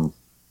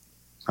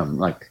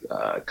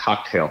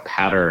cocktail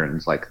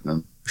patterns, like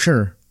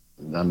sure.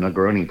 The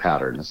Negroni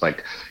pattern. It's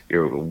like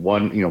you're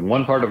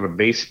one part of a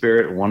base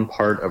spirit, one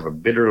part of a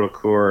bitter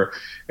liqueur,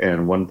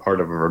 and one part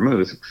of a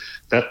vermouth.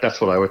 That's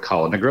what I would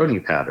call a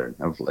Negroni pattern.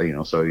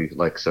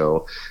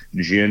 So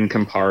gin,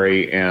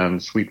 Campari,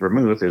 and sweet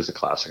vermouth is a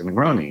classic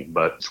Negroni.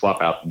 But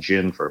swap out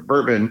gin for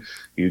bourbon,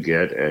 you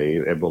get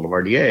a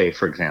Boulevardier,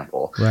 for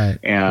example. Right.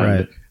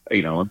 And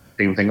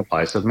same thing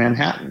applies with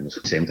Manhattans.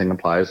 Same thing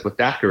applies with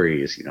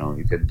daiquiris.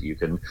 You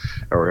can,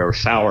 or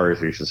sours,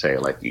 we should say.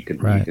 Like you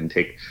can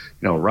take,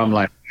 rum,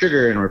 lime,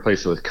 sugar, and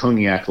replace it with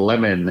cognac,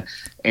 lemon,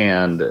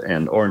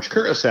 and orange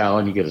curacao,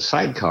 and you get a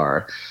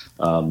sidecar.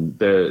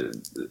 The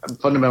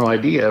fundamental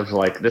idea of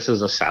like this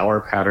is a sour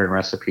pattern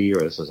recipe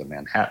or this is a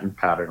Manhattan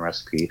pattern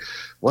recipe.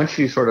 Once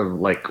you sort of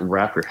like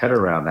wrap your head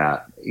around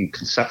that, you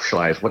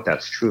conceptualize what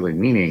that's truly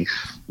meaning,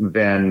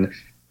 then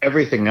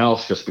everything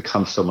else just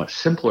becomes so much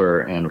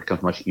simpler and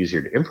becomes much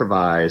easier to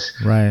improvise,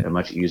 right, and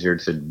much easier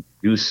to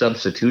do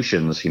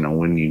substitutions,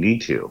 when you need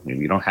to. If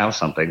you don't have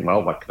something,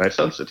 well, what can I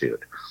substitute?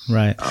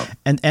 Right.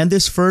 And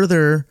this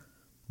further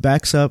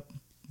backs up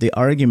the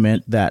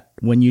argument that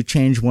when you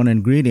change one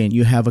ingredient,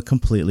 you have a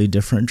completely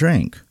different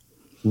drink.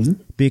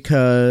 Mm-hmm.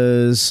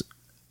 Because,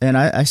 and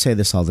I say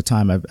this all the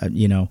time,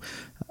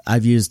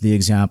 I've used the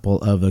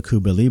example of a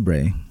Cuba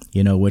Libre,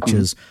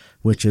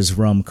 which is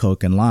rum,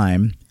 Coke, and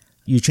lime.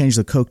 You change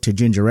the Coke to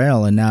ginger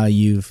ale, and now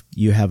you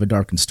have a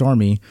dark and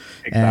stormy.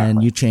 Exactly.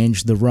 And you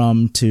change the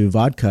rum to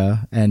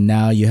vodka, and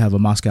now you have a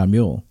Moscow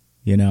Mule.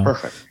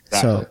 Perfect.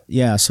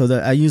 Exactly.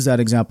 So I use that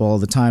example all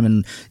the time,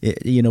 and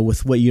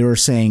with what you're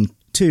saying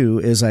too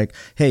is like,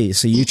 hey,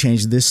 so you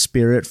change this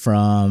spirit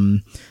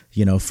from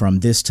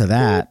this to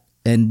that,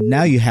 and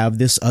now you have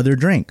this other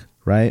drink,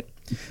 right?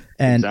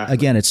 And exactly.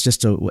 Again, it's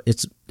just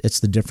it's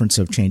the difference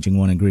of changing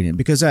one ingredient,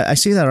 because I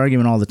see that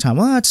argument all the time.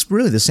 Well, it's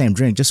really the same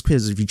drink just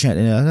because if you change,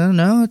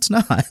 no, it's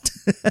not.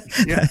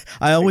 Yeah,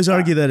 I always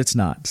argue that it's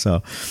not.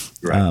 So,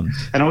 right.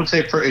 And I would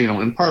say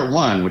in part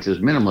one, which is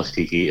minimalist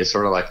tiki, is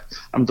sort of like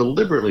I'm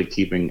deliberately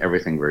keeping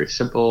everything very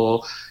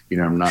simple.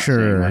 I'm not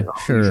saying like,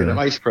 you should have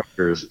ice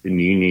crackers and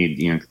you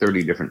need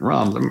 30 different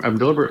rums. I'm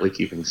deliberately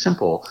keeping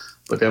simple.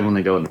 But then when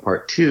they go into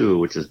part two,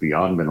 which is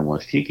beyond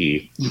minimalist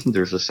tiki,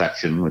 there's a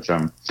section which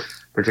I'm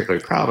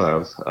particularly proud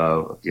of,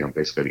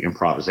 basically the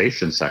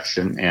improvisation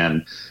section.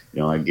 And,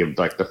 I give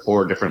like the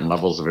 4 different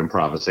levels of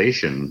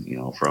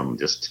improvisation, from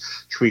just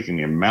tweaking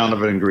the amount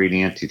of an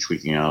ingredient to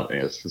tweaking out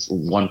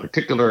one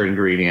particular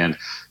ingredient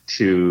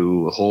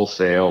to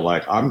wholesale.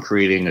 Like I'm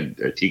creating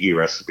a tiki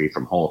recipe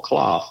from whole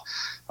cloth,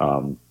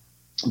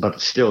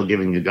 but still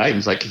giving you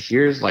guidance. Like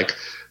here's like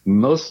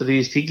most of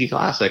these tiki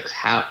classics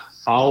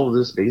follow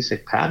this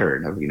basic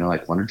pattern of,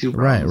 like 1 or 2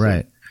 rums.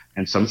 Right.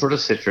 And some sort of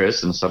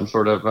citrus and some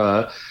sort of,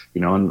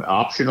 an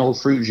optional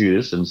fruit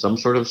juice and some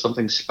sort of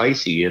something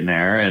spicy in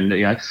there. And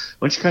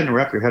once you kind of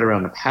wrap your head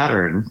around the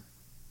pattern,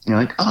 you're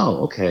like,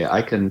 oh, okay,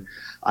 I can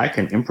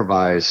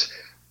improvise,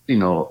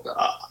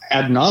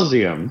 ad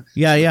nauseum.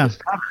 Yeah.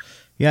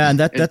 Yeah, and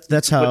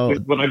that's how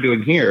what I'm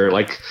doing here.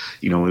 Like,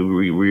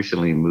 we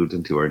recently moved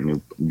into our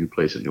new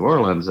place in New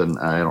Orleans, and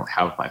I don't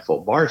have my full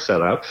bar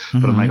set up.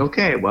 But I'm like,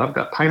 okay, well, I've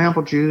got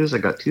pineapple juice, I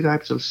got 2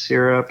 types of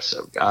syrups,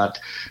 I've got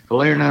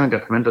Falerna, I've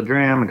got pimento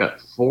dram, I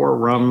got 4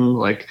 rum.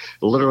 Like,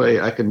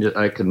 literally, I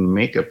can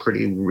make a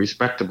pretty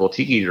respectable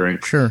tiki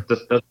drink. Sure,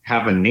 that doesn't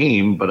have a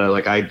name, but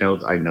I know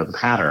the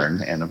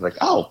pattern, and I'm like,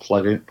 oh,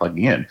 plugging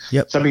in.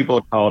 Yep. Some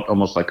people call it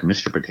almost like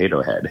Mr.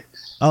 Potato Head.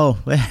 Oh,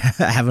 I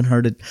haven't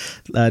heard it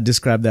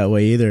described that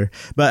way either.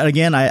 But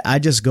again, I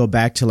just go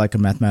back to like a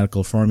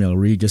mathematical formula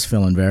where you just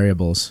fill in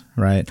variables,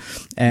 right?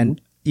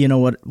 And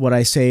what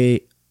I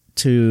say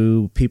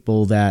to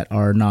people that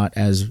are not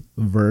as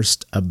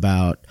versed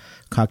about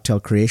cocktail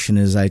creation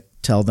is I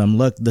tell them,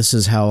 look, this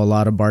is how a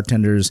lot of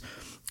bartenders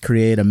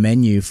create a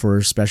menu for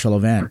a special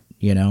event.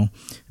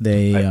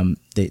 They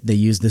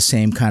use the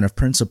same kind of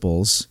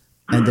principles,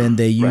 and then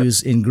they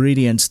use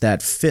ingredients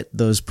that fit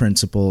those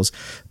principles,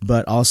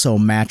 but also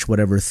match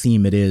whatever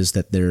theme it is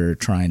that they're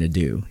trying to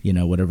do,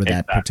 whatever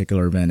that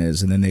particular event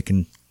is. And then they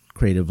can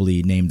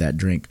creatively name that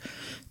drink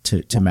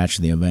to match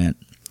the event.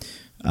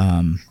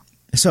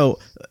 So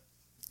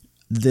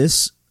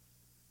this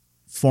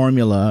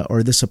formula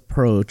or this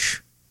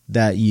approach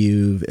that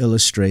you've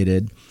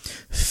illustrated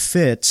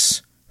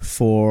fits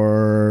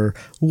for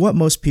what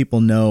most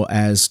people know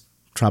as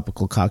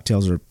tropical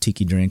cocktails or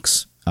tiki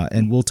drinks.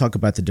 And we'll talk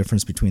about the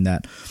difference between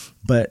that.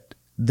 But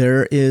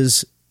there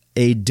is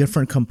a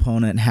different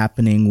component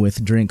happening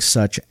with drinks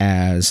such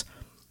as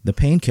the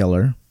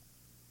painkiller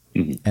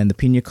and the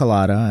pina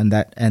colada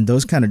and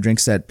those kind of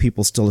drinks that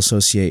people still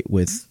associate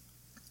with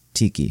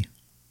tiki.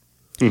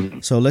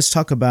 So let's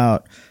talk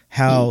about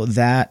how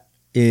that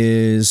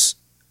is.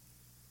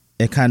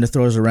 It kind of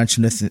throws a wrench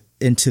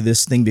into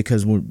this thing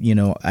because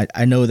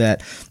I know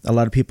that a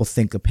lot of people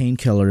think a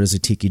painkiller is a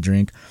tiki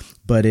drink,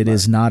 but it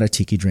is not a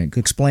tiki drink.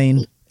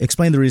 Explain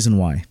the reason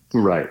why.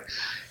 Right.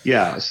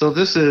 Yeah. So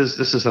this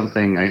is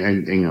something I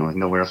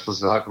know we're not supposed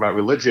to talk about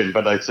religion,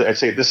 but I'd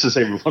say this is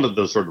one of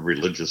those sort of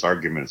religious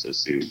arguments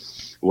as to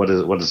what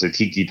is a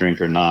tiki drink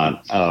or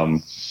not.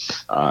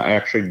 I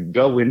actually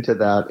go into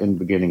that in the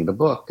beginning of the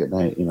book, and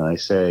I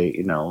say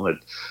that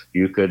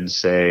you could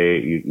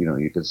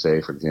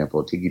say, for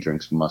example, tiki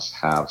drinks must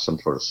have some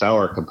sort of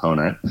sour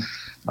component,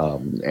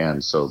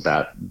 and so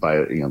that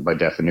by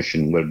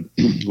definition would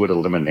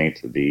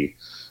eliminate the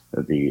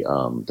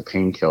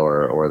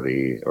painkiller or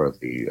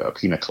the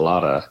pina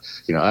colada.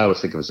 I always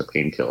think of it as a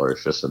painkiller.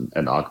 It's just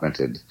an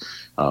augmented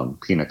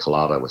pina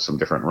colada with some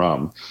different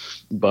rum,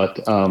 but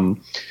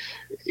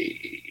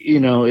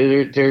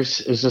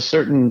there's a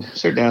certain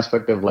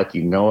aspect of it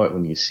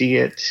when you see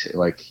it.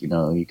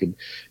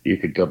 You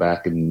could go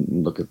back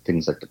and look at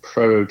things like the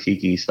proto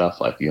tiki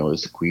stuff,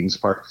 is the Queen's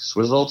Park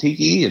Swizzle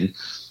tiki, and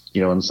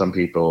some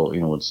people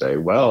would say,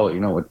 well, it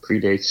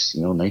predates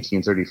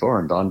 1934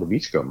 and Dawn the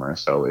Beachcomber,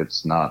 so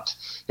it's not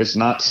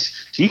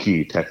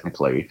tiki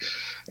technically.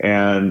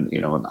 And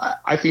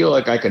I feel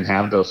like I can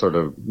have those sort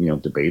of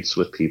debates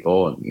with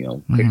people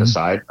and pick a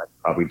side. I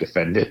probably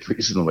defend it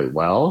reasonably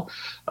well,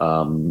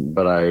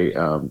 but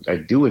I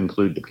do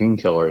include the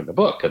painkiller in the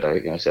book. And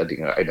I said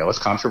I know it's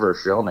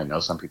controversial, and I know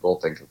some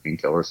people think of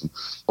painkillers a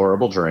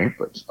horrible drink,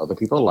 but other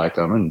people like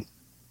them. And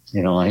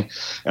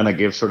I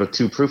gave sort of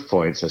two proof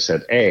points. I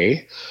said,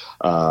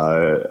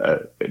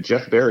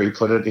 Jeff Berry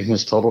put it in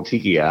his Total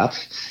Tiki app,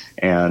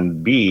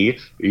 and B,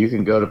 you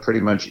can go to pretty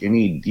much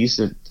any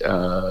decent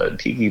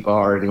tiki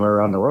bar anywhere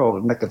around the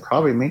world, and that could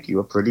probably make you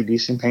a pretty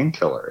decent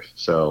painkiller.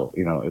 So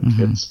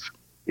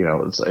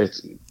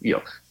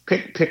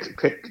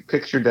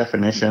pick your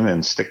definition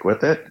and stick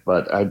with it.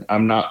 But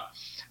I'm not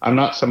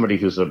somebody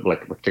who's a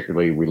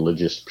particularly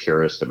religious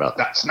purist about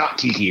that's not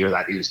tiki or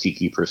that is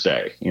tiki per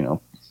se.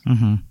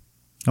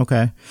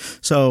 Okay.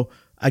 So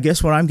I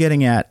guess what I'm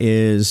getting at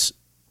is,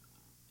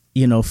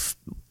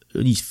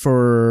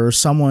 for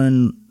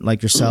someone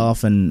like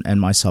yourself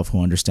and myself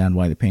who understand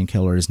why the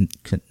painkiller is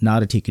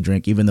not a tiki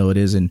drink, even though it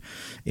is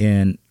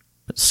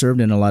served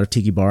in a lot of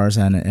tiki bars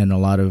and a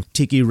lot of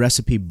tiki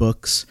recipe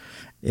books,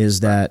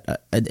 is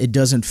that it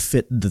doesn't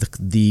fit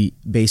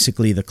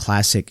basically the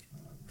classic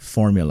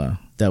formula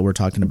that we're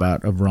talking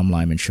about of rum,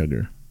 lime, and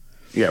sugar.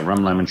 Yeah,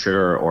 rum, lemon,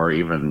 sugar, or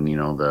even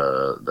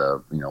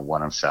the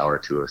one of sour,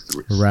 two of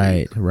three.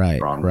 Right.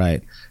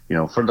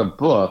 For the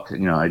book, I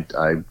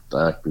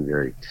like to be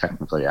very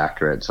technically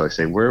accurate. So I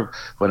say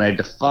when I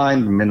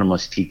defined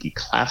minimalist tiki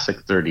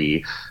classic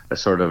 30, I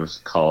sort of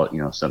call it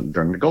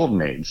during the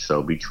golden age.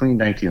 So between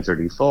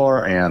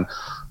 1934 and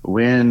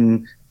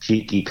when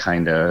tiki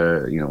kind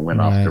of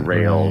went off the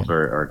rails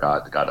or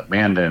got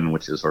abandoned,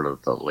 which is sort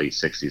of the late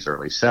 60s,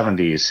 early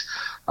 70s.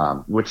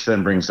 Which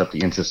then brings up the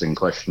interesting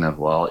question of,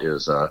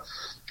 is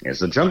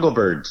a Jungle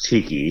Bird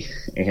tiki?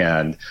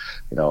 And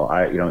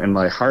in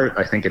my heart,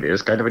 I think it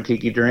is kind of a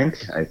tiki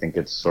drink. I think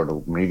it's sort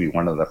of maybe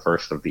one of the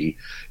first of the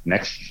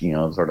next,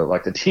 sort of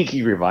like the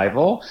tiki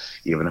revival,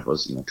 even if it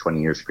was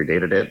 20 years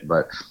predated it.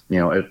 But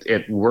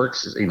it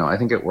works. I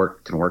think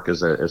can work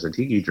as a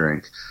tiki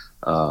drink.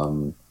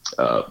 But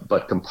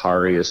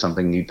Campari is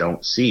something you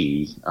don't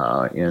see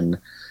in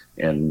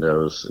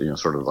those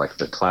sort of like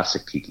the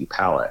classic tiki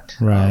palette.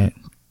 Right.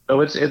 So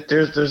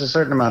there's a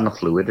certain amount of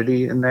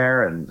fluidity in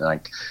there, and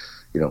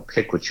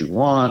pick what you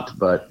want,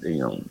 but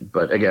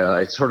again,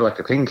 it's sort of like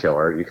a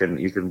painkiller. You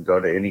can go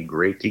to any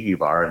great tiki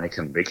bar and they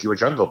can make you a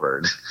Jungle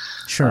Bird,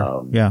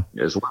 sure,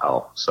 as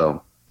well.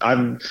 So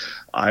I'm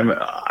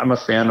a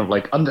fan of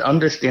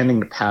understanding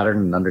the pattern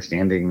and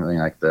understanding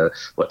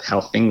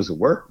how things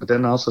work, but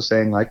then also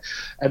saying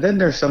and then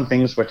there's some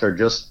things which are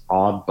just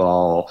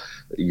oddball,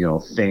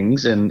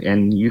 things,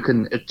 and you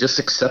can just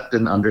accept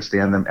and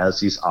understand them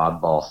as these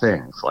oddball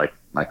things.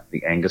 like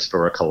the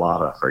Angostura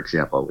Colada, for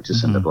example, which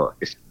is in the book.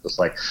 It's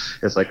like,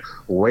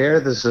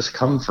 where does this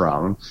come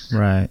from?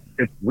 Right.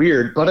 It's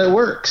weird, but it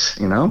works,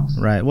 you know?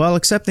 Right. Well,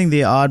 accepting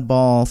the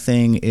oddball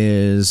thing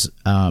is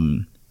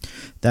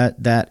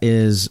that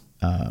is,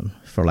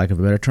 for lack of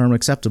a better term,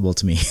 acceptable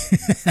to me.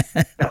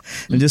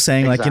 I'm just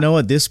saying, like, you know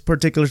what, this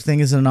particular thing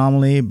is an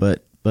anomaly,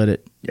 but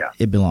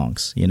it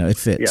belongs. You know, it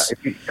fits.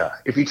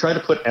 If you try to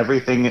put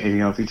everything, you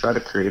know, if you try to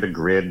create a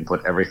grid and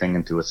put everything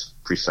into its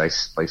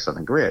precise place on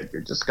the grid,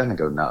 you're just going to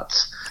go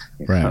nuts.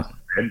 Right.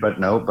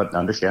 But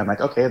understand,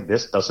 like, okay,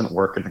 this doesn't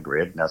work in the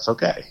grid, and that's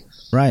okay.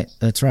 Right.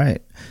 That's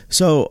right.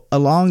 So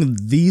along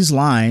these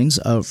lines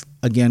of,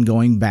 again,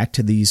 going back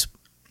to these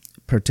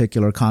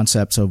particular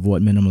concepts of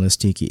what minimalist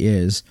tiki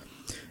is,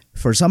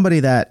 for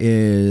somebody that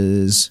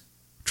is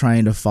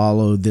trying to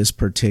follow this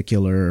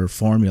particular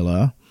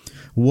formula,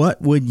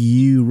 what would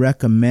you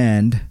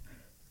recommend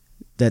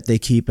that they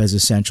keep as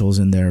essentials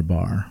in their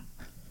bar?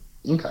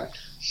 Okay,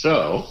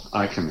 so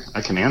I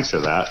can answer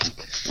that.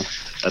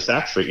 That's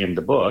actually in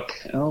the book.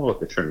 Oh,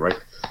 look, it turned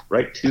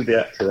right to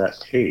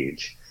that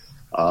page.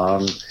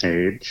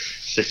 Page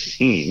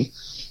 16.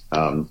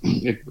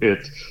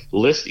 It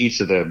lists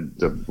each of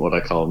the what I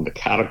call them the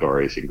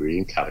categories,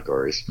 ingredient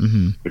categories,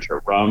 which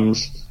are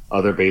rums,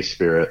 other base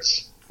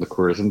spirits,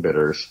 liqueurs and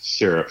bitters,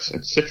 syrups,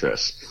 and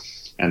citrus.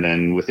 And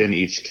then within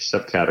each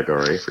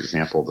subcategory, for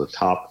example, the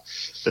top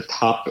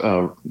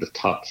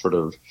sort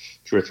of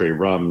 2 or 3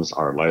 rums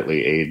are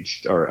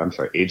aged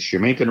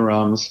Jamaican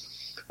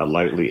rums, a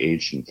lightly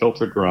aged and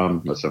filtered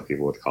rum, what some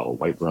people would call a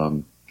white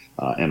rum,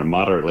 and a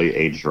moderately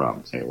aged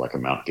rum, say like a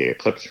Mount Gay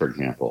Eclipse, for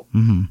example.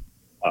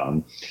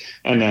 And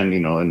then, you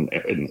know, in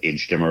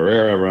aged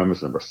Demerara rum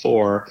is number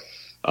 4.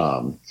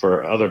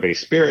 For other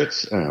base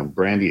spirits,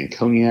 brandy and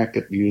cognac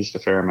get used a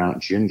fair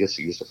amount. Gin gets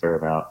used a fair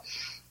amount.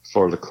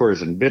 For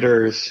liqueurs and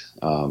bitters,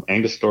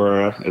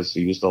 Angostura is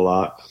used a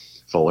lot.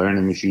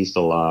 Falernum is used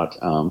a lot.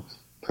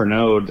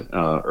 Pernod,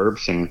 herb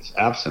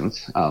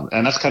absinthe,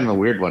 and that's kind of a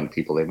weird one.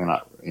 People, they may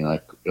not, you know,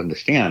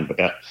 understand, but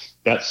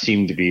that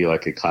seemed to be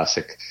like a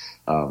classic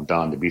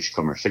Don the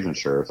Beachcomber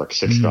signature of like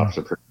 6 drops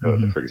of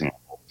Pernod, for example.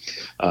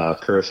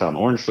 Curacao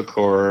orange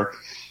liqueur.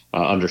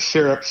 Under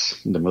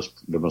syrups, the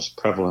most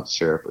prevalent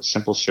syrup is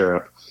simple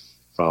syrup,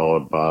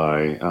 followed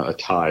by a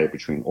tie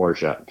between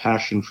orgeat and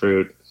passion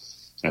fruit.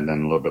 And then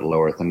a little bit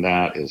lower than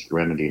that is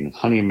grenadine and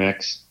honey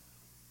mix.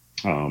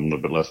 A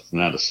little bit less than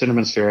that is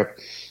cinnamon syrup.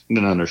 And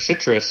then under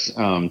citrus,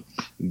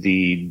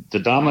 the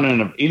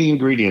dominant of any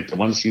ingredient, the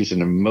ones used in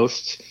the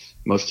most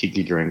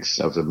tiki drinks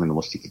of the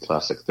Minimalist Tiki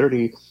Classic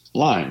 30,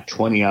 lime,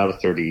 20 out of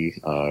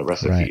 30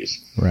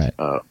 recipes. Right.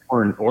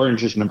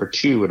 Orange is number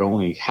 2 at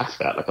only half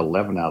that, like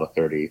 11 out of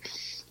 30.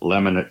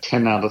 Lemon at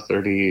 10 out of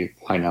 30,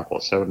 pineapple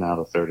at 7 out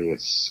of 30,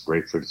 it's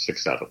grapefruit at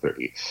 6 out of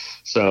 30.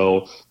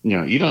 So, you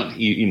know,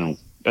 you know,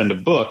 in the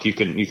book, you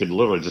could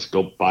literally just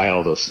go buy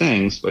all those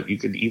things, but you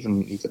could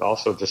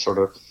also just sort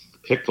of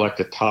pick like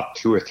the top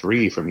 2 or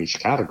 3 from each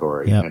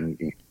category, and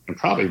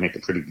probably make a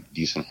pretty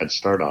decent head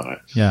start on it.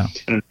 Yeah.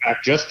 And in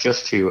fact, just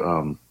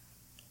to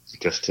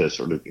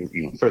sort of, you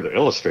know, further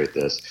illustrate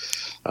this,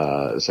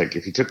 it's like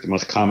if you took the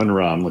most common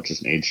rum, which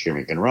is an aged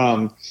Jamaican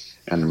rum,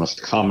 and the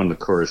most common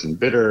liqueurs and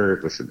bitter,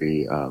 which would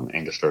be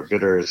Angostura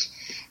bitters,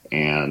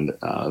 and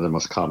the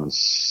most common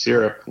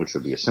syrup, which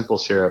would be a simple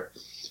syrup,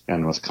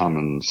 and the most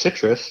common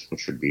citrus,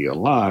 which would be a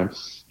lime.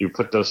 You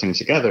put those things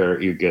together,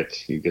 you get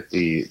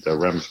the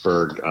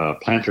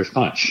Remsburg Planter's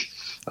Punch.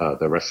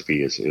 The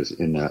recipe is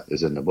in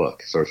the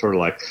book. So it's sort of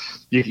like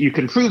you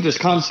can prove this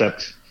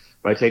concept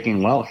by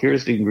taking, well,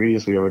 here's the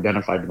ingredients we have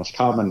identified the most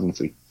common, and if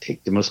we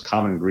take the most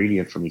common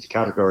ingredient from each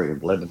category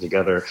and blend it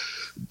together,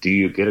 do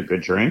you get a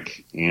good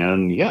drink?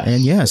 And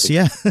yes.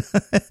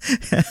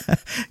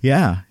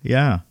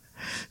 Yeah.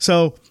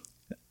 So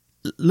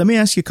let me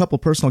ask you a couple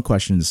personal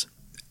questions.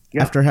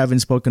 Yeah. After having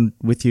spoken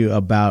with you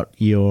about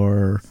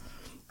your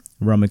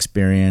rum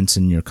experience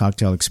and your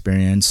cocktail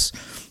experience,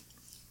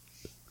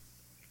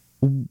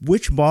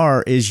 which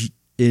bar is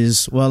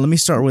well, let me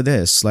start with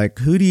this. Like,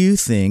 who do you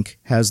think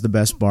has the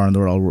best bar in the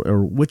world,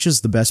 or which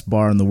is the best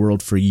bar in the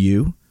world for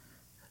you?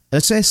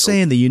 Let's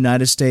say in the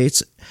United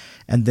States,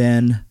 and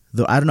then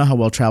I don't know how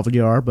well traveled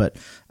you are, but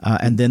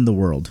and then the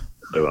world.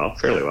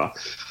 Fairly well.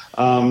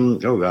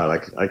 Oh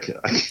God,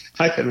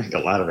 I can make a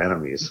lot of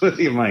enemies with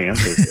my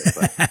answers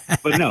here,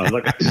 but no,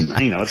 look,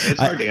 you know, it's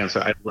hard to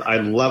answer. I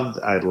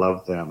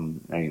love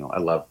them. You know, I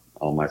love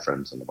all my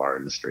friends in the bar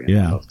industry. And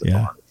I love the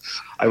bar.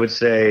 I would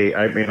say,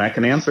 I mean, I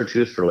can answer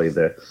truthfully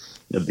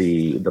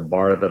the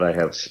bar that I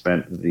have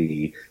spent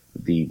the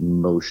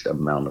most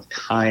amount of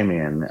time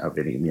in of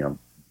any, you know,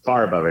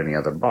 far above any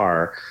other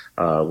bar,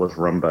 was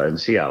Rumba in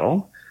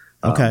Seattle.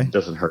 Okay.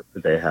 Doesn't hurt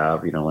that they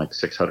have, you know, like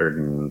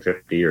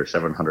 650 or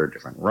 700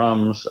 different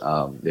rums.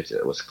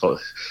 It was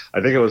close. I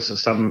think it was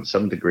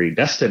some degree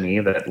destiny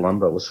that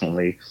Rumba was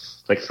only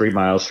like 3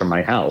 miles from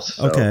my house.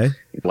 So, okay.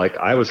 Like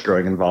I was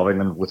growing involving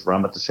them with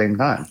rum at the same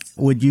time.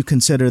 Would you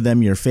consider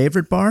them your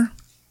favorite bar?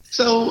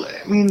 So,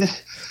 I mean,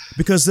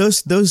 because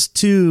those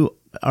two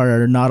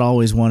are not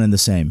always one and the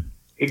same.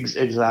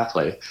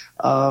 Exactly.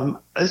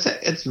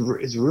 It's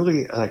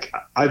really like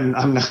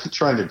I'm not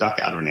trying to duck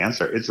out of an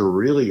answer. It's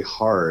really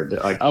hard.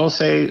 Like I will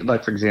say,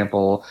 like for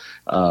example,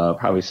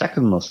 probably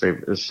second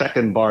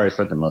bar I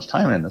spent the most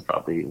time in is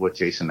probably with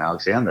Jason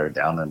Alexander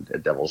down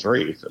at Devil's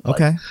Reef. It's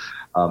Okay.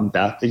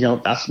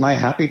 That's my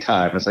happy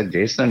time. It's like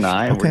Jason and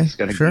I, we're just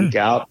gonna geek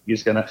out.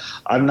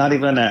 I'm not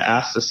even gonna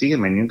ask to see a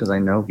menu because I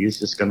know he's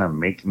just gonna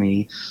make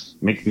me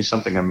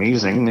something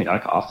amazing,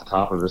 like off the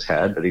top of his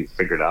head that he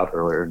figured out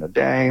earlier in the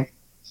day.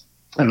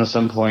 And at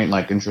some point,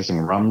 like interesting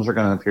rums are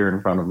going to appear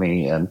in front of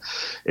me, and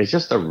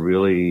it's a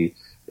really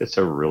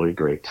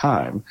great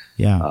time.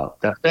 Yeah.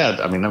 That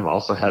said, I mean, I've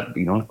also had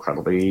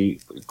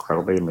incredibly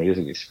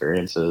amazing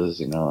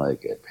experiences.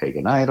 Like at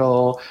Pagan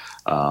Idol.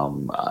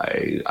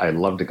 I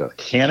love to go to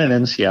Cannon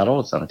in Seattle.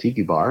 It's not a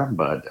tiki bar,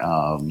 but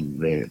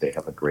they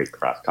have a great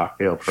craft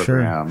cocktail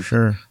program.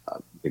 Sure.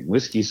 Big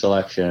whiskey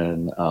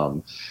selection.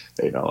 I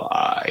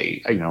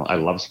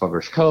love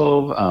Smuggler's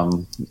Cove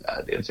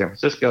in San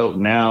Francisco.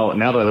 Now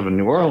that I live in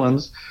New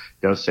Orleans,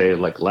 say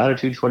like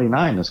Latitude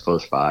 29 is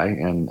close by,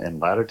 and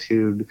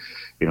Latitude,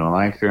 in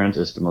my experience,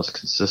 is the most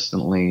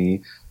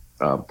consistently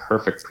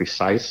perfect,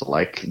 precise.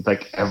 Like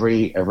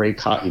every bai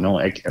kai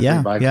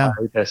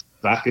tastes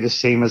exactly the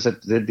same as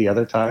it did the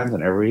other times,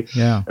 and every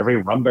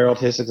rum barrel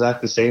tastes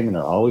exactly the same, and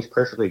they're always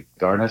perfectly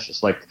garnished.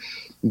 It's like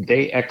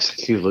they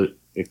execute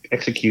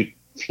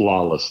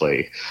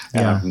flawlessly,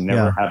 and I've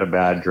never had a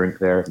bad drink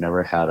there. I've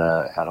never had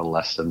a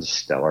less than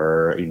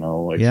stellar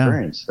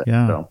experience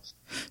there.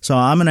 So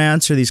I'm going to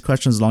answer these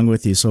questions along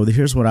with you. So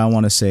here's what I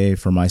want to say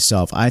for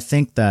myself. I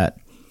think that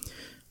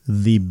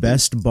the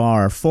best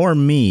bar for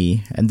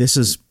me, and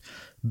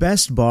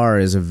best bar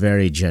is a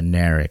very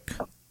generic.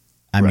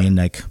 I mean,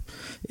 like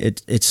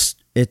it's.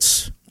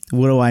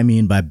 What do I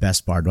mean by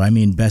best bar? Do I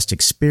mean best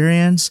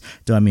experience?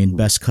 Do I mean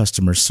best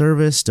customer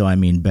service? Do I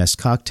mean best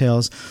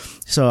cocktails?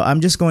 So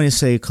I'm just going to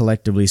say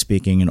collectively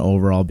speaking and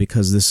overall,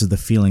 because this is the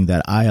feeling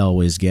that I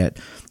always get.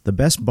 The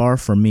best bar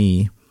for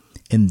me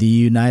in the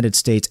United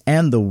States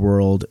and the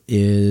world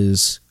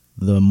is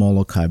the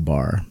Molokai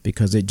bar,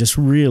 because it just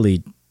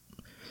really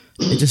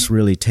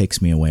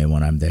takes me away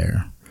when I'm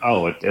there.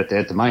 Oh, at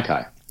the Mai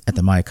Tai. At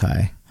the Mai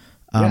Tai.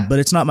 But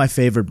it's not my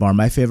favorite bar.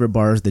 My favorite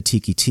bar is the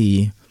Tiki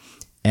Tea.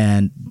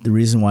 And the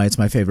reason why it's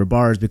my favorite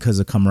bar is because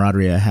of the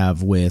camaraderie I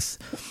have with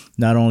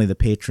not only the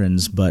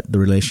patrons, but the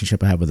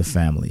relationship I have with the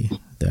family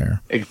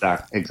there.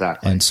 Exactly.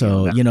 And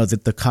so,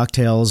 the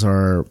cocktails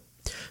they're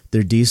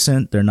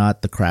decent. They're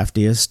not the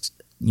craftiest.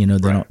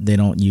 They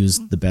don't use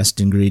the best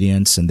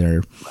ingredients, and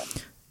they're,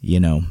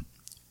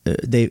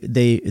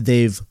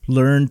 they've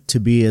learned to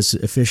be as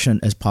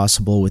efficient as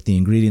possible with the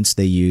ingredients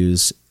they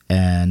use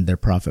and their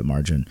profit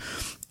margin.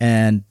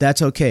 And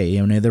that's okay.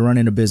 They're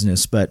running a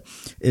business, but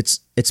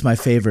it's my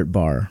favorite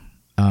bar.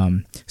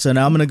 So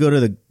now I'm going to go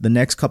to the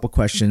next couple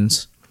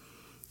questions.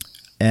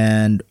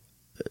 And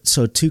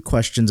so 2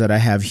 questions that I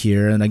have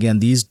here. And again,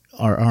 these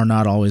are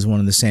not always one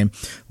and the same.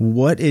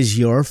 What is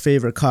your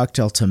favorite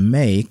cocktail to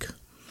make?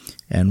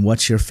 And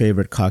what's your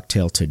favorite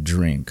cocktail to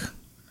drink?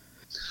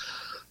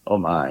 Oh,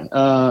 my.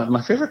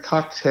 My favorite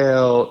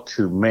cocktail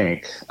to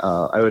make,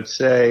 I would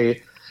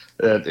say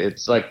that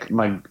it's like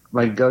my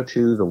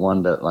go-to, the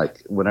one that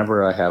like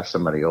whenever I have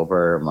somebody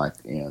over,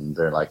 and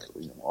they're like,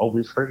 "Oh,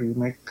 we've heard you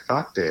make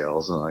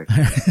cocktails," and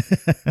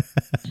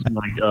I'm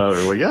like,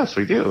 well, yes,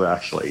 we do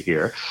actually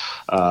here.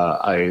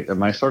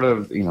 My sort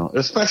of,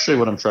 especially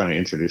when I'm trying to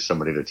introduce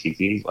somebody to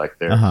tiki, like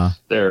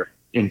they're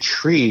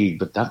intrigued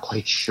but not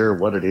quite sure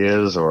what it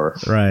is, or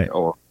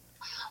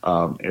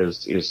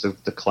is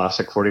the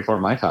classic 44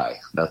 Mai Tai.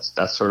 That's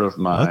sort of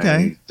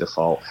my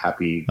default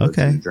happy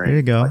drink. There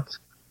you go.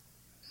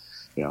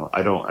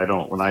 I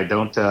don't when I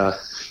don't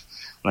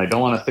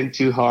want to think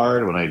too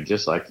hard, when I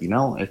just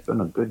it's been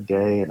a good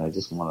day and I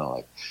just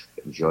want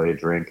to enjoy a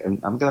drink,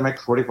 and I'm going to make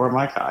 44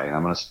 Mai Tai, and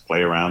I'm going to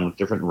play around with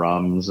different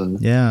rums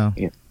and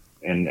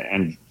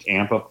and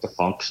amp up the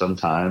funk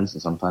sometimes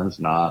and sometimes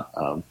not.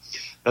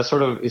 That's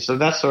sort of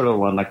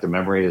one, like the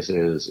memory is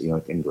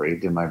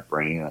engraved in my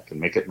brain. I can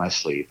make it my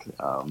sleep.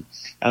 And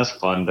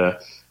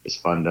it's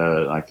fun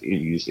to like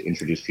use to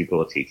introduce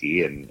people to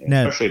tiki, and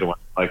especially to one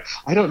like,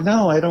 I don't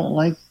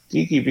like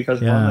tiki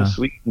because one is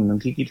sweet and the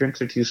tiki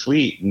drinks are too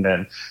sweet, and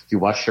then you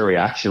watch their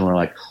reaction, we're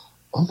like,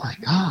 oh my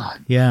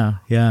god,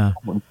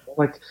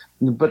 like,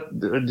 but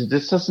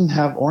this doesn't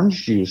have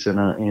orange juice and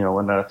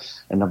a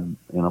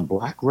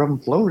black rum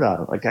float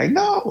on it. Like, I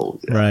know,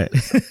 right?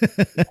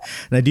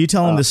 Now, do you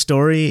tell them the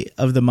story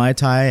of the Mai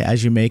Tai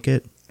as you make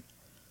it?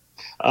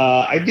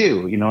 I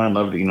do. I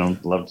love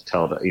to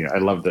tell the, I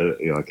love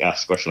to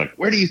ask the question, like,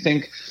 where do you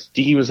think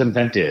tiki was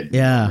invented?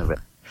 Yeah.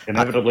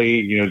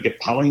 Inevitably, get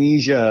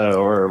Polynesia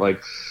or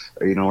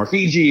or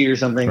Fiji or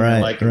something.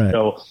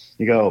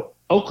 You go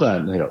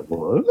Oakland. You go,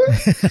 what?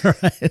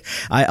 Right.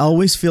 I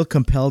always feel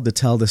compelled to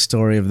tell the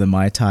story of the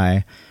Mai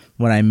Tai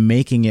when I'm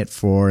making it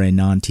for a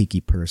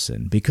non-tiki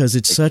person, because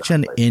it's such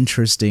an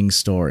interesting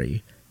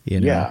story.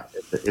 Yeah,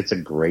 it's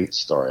a great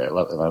story. I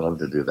love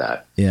to do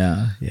that.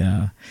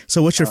 Yeah.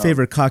 So what's your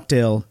favorite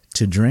cocktail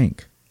to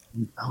drink?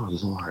 Oh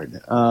Lord,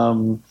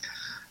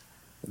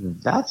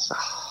 that's a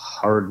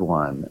hard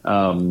one.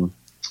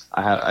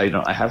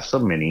 I have so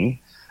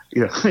many.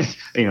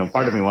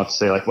 Part of me wants to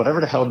say like whatever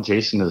the hell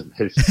Jason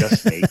has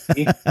just made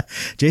me.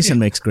 Jason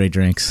makes great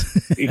drinks.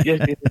 He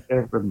just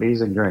makes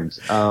amazing drinks.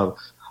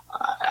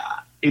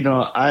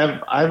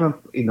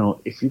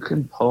 If you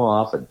can pull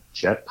off a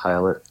jet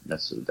pilot,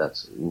 that's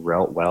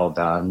well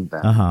done.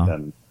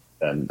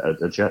 Then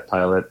a jet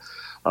pilot,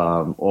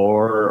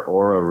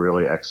 or a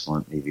really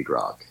excellent Navy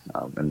grog,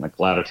 and like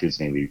Latitude's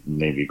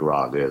Navy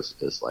grog is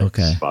like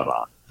okay. Spot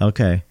on.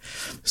 Okay,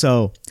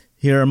 so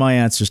here are my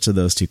answers to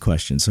those two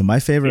questions. So my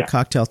favorite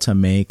cocktail to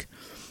make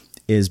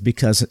is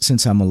because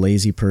since I'm a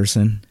lazy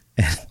person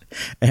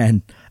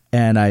and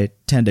I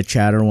tend to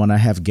chatter when I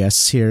have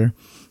guests here,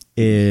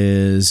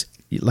 is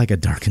like a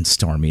dark and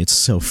stormy. It's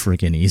so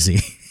freaking easy.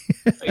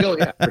 Oh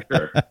yeah, for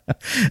sure.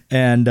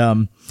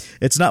 And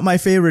it's not my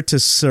favorite to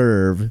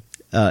serve.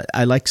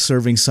 I like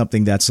serving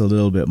something that's a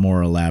little bit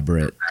more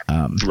elaborate.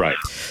 Right.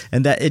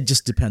 And that it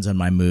just depends on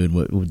my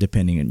mood,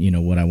 depending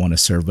on, what I want to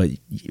serve. But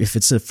if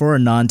it's for a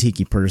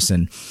non-tiki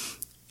person,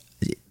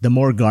 the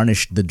more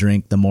garnished the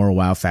drink, the more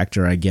wow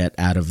factor I get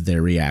out of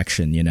their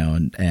reaction,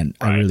 and right.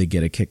 I really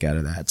get a kick out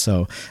of that.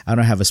 So I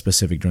don't have a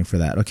specific drink for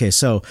that. Okay,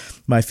 so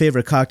my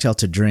favorite cocktail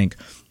to drink,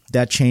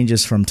 that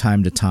changes from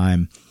time to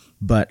time.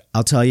 But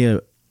I'll tell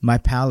you, my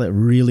palate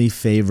really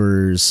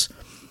favors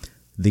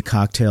the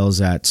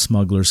cocktails at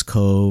Smuggler's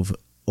Cove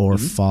or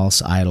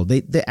False Idol.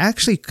 They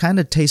actually kind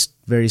of taste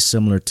very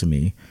similar to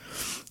me.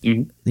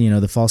 Mm-hmm.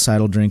 The False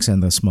Idol drinks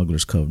and the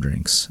Smuggler's Cove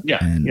drinks. Yeah,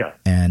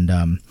 and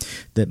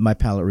that my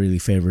palate really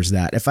favors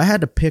that. If I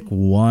had to pick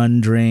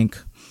one drink,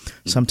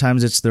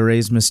 sometimes it's the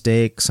Ray's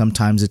Mistake,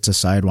 sometimes it's a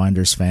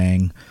Sidewinder's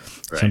Fang,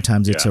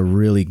 sometimes it's a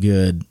really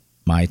good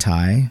Mai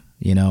Tai.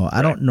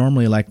 I don't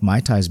normally like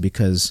Mai Tais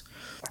because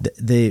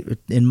they,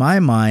 in my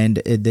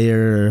mind,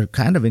 they're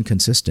kind of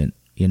inconsistent.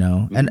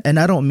 And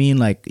I don't mean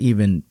like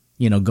even,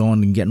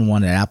 going and getting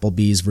one at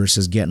Applebee's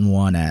versus getting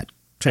one at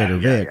Trader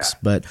Vic's.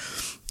 But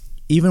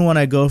even when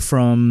I go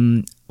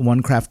from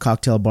one craft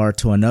cocktail bar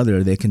to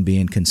another, they can be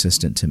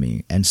inconsistent to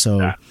me. And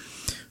so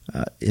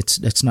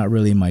it's not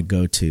really my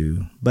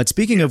go-to. But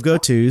speaking of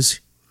go-tos,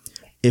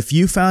 if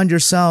you found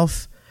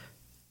yourself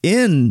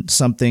in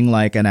something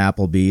like an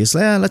Applebee's,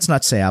 let's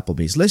not say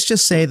Applebee's. Let's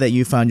just say that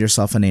you found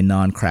yourself in a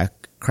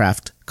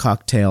non-craft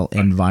cocktail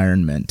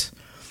environment.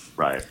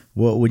 Right.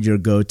 What would your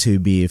go-to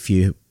be if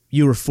you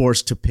were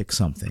forced to pick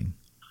something?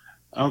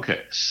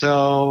 Okay,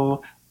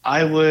 so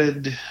I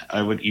would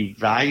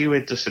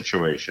evaluate the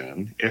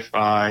situation. If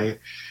I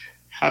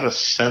had a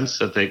sense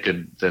that they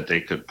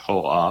could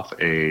pull off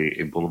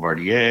a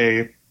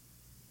Boulevardier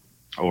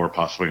or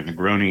possibly a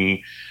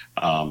Negroni,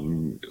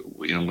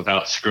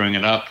 without screwing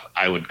it up,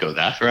 I would go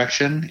that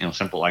direction.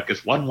 Simple like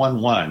it's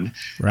 1-1-1.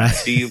 Right.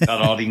 See, you've got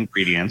all the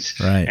ingredients,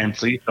 right? And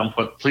please don't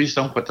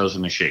put those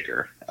in the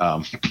shaker.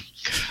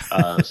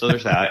 So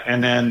there's that.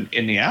 And then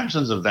in the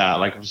absence of that,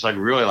 like it's like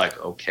really like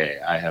okay,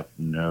 I have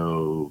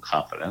no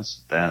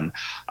confidence. Then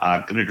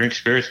I'm gonna drink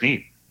spirits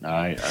neat.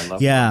 I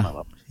love. Yeah, them. I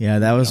love them. Yeah.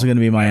 That was going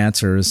to be my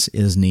answer.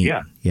 Is neat.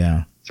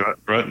 Yeah.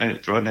 Throw it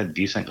in a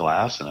decent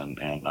glass, and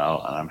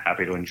I'm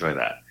happy to enjoy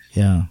that.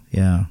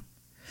 Yeah.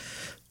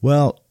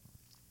 Well,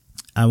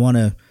 I want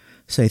to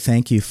say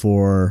thank you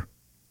for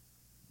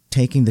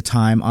taking the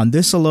time on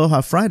this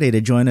Aloha Friday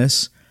to join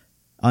us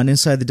on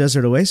Inside the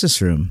Desert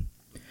Oasis Room.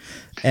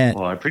 And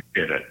well, I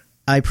appreciate it.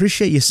 I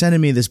appreciate you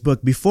sending me this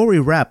book. Before we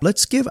wrap,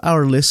 let's give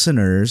our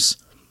listeners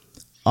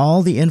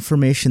all the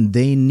information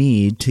they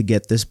need to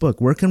get this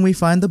book. Where can we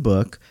find the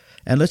book?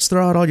 And let's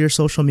throw out all your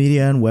social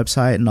media and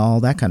website and all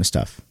that kind of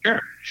stuff.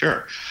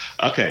 Sure.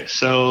 Okay,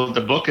 so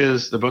the book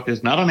is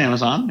not on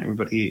Amazon.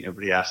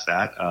 Everybody asks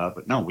that,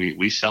 but no,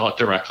 we sell it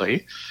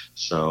directly.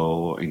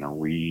 So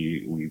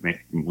we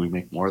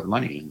make more of the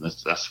money, and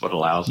that's what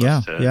allows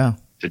us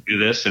to do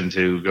this and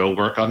to go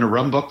work on the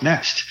rum book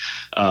next.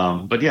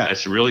 But yeah,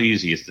 it's really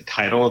easy. It's the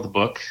title of the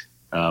book.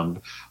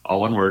 All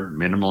one word,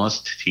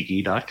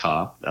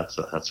 minimalisttiki.com. That's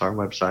our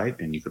website,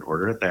 and you can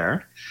order it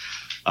there.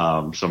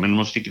 So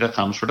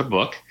minimalisttiki.com is for the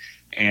book.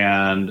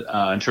 And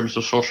in terms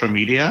of social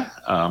media,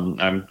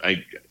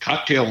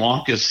 Cocktail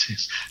Wonk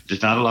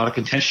there's not a lot of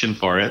contention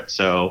for it.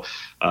 So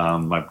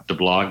the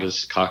blog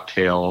is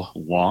Cocktail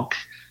Wonk,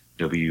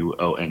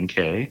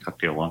 WONK,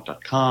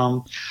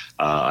 cocktailwonk.com.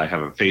 I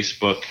have a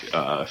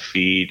Facebook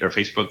feed or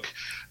Facebook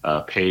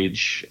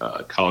page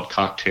called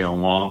Cocktail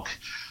Wonk.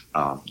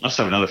 I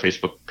also have another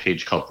Facebook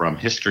page called Rum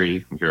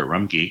History. I'm here at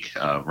Rum Geek.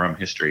 Rum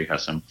History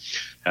has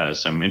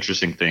some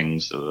interesting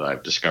things that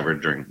I've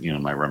discovered during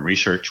my rum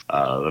research,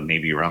 the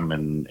Navy rum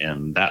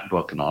and that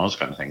book and all those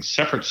kind of things.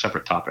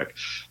 Separate topic.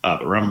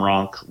 But Rum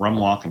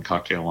Wonk and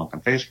Cocktail Wonk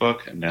on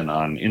Facebook, and then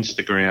on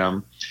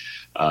Instagram,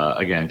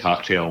 again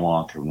Cocktail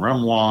Wonk and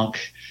Rum Wonk,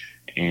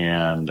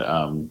 and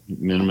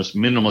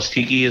Minimalist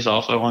Tiki is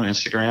also on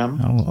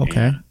Instagram. Oh,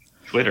 okay. And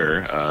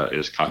Twitter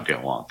is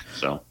Cocktail Wonk.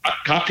 So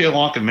Cocktail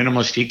Wonk and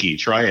Minimalist Tiki.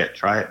 Try it,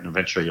 and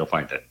eventually you'll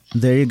find it.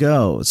 There you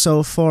go.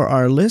 So for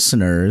our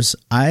listeners,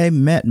 I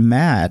met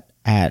Matt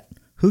at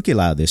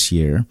Hukilau this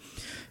year.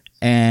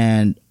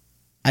 And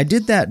I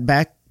did that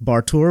back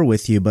bar tour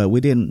with you, but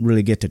we didn't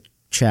really get to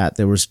chat.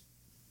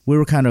 We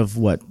were kind of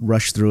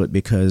rushed through it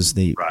because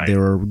they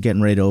were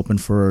getting ready to open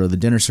for the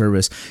dinner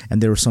service,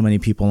 and there were so many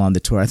people on the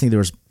tour. I think there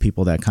was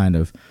people that kind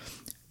of,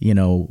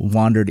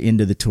 wandered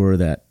into the tour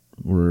that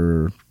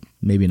were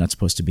maybe not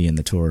supposed to be in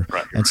the tour.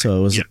 And so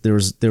it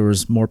was, there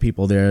was more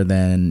people there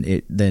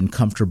than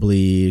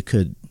comfortably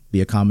could be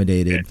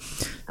accommodated.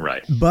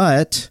 Right.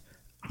 But,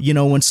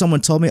 when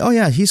someone told me, oh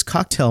yeah, he's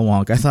Cocktail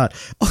Wonk, I thought,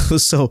 oh,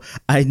 so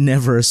I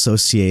never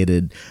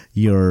associated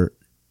your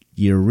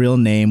real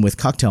name with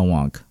Cocktail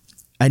Wonk.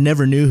 I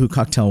never knew who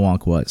Cocktail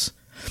Wonk was.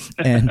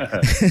 And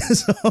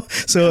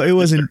so it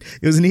was a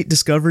neat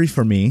discovery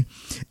for me.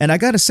 And I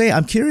got to say,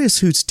 I'm curious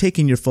who's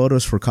taking your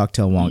photos for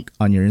Cocktail Wonk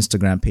on your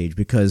Instagram page,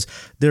 because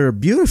they're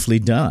beautifully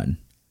done,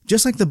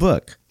 just like the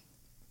book.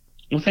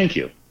 Well, thank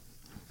you.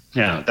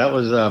 Yeah, that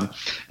was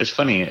it's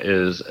funny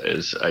is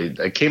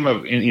I came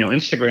up,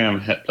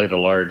 Instagram had played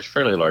a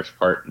fairly large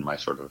part in my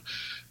sort of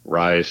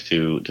rise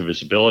to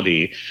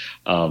visibility,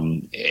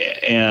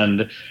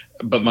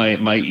 but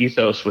my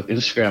ethos with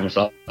Instagram was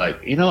all like,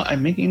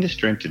 I'm making this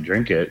drink to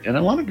drink it, and I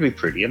want it to be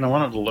pretty, and I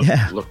want it to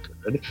look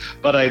good,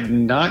 but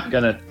I'm not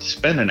gonna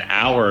spend an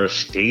hour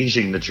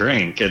staging the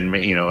drink and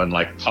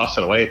and toss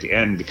it away at the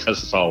end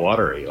because it's all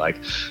watery. Like,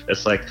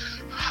 it's like,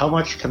 how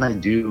much can I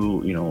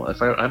do?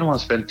 If I don't want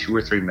to spend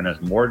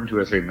more than 2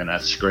 or 3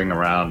 minutes screwing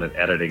around and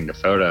editing the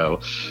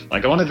photo.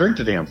 Like, I want to drink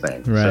the damn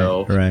thing.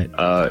 Right.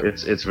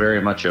 It's very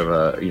much of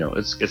a,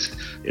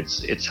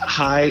 it's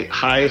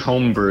high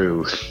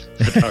homebrew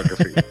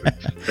photography.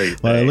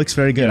 Well, it looks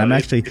very good. I'm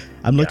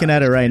looking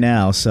at it right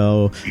now.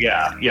 So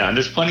yeah. And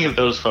there's plenty of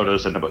those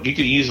photos in the book. You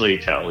can easily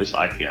tell, at least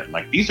I can.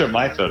 Like, these are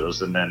my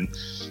photos, and then,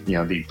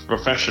 the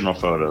professional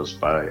photos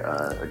by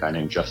a guy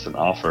named Justin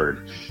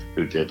Alford,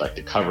 who did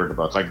the cover of the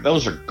book. Like,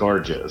 those are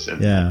gorgeous.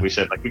 And we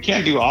said, we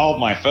can't do all of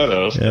my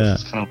photos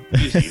because it's kind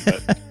of easy,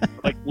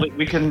 but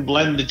we can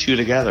blend the two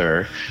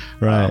together,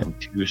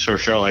 to sort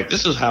of show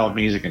this is how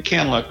music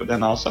can look, but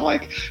then also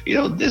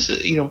this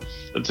is,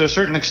 to a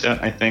certain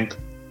extent, I think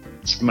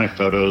my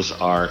photos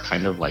are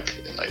kind of I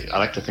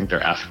like to think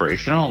they're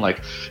aspirational.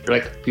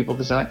 They're people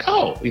can say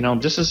oh,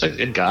 this is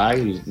a guy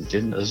who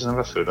doesn't have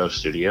a photo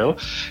studio,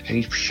 and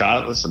he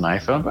shot it with an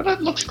iPhone, but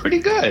it looks pretty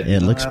good.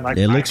 It looks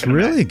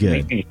really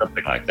good.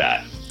 Something like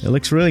that. It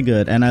looks really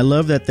good, and I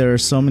love that there are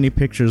so many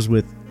pictures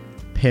with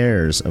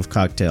pairs of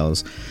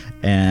cocktails,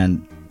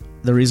 and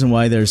the reason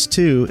why there's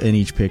 2 in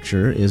each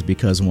picture is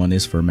because one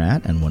is for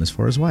Matt and one is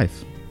for his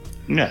wife.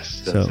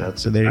 Yes. So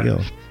there you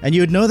go. And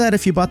you would know that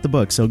if you bought the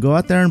book. So go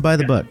out there and buy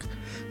the book.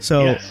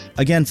 So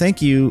again,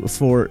 thank you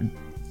for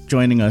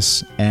joining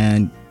us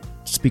and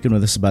speaking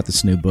with us about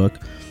this new book.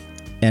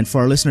 And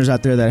for our listeners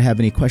out there that have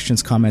any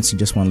questions, comments, you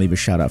just want to leave a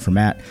shout out for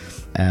Matt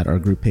at our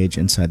group page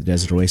Inside the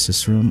Desert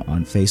Oasis Room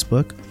on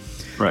Facebook.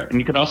 Right. And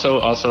you can also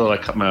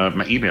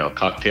my email,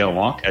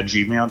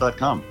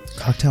 cocktailwonk@gmail.com.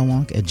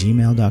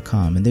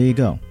 Cocktailwonk@gmail.com. And there you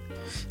go.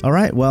 All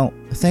right. Well,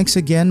 thanks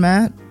again,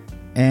 Matt.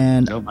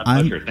 And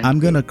I'm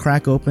going to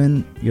crack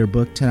open your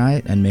book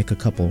tonight and make a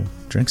couple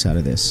drinks out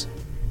of this.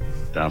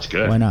 Sounds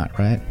good. Why not,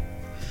 right?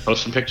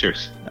 Post some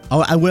pictures.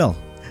 Oh, I will.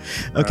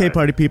 Okay,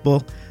 party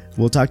people.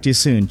 We'll talk to you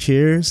soon.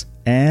 Cheers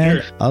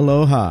and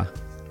aloha.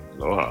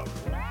 Aloha.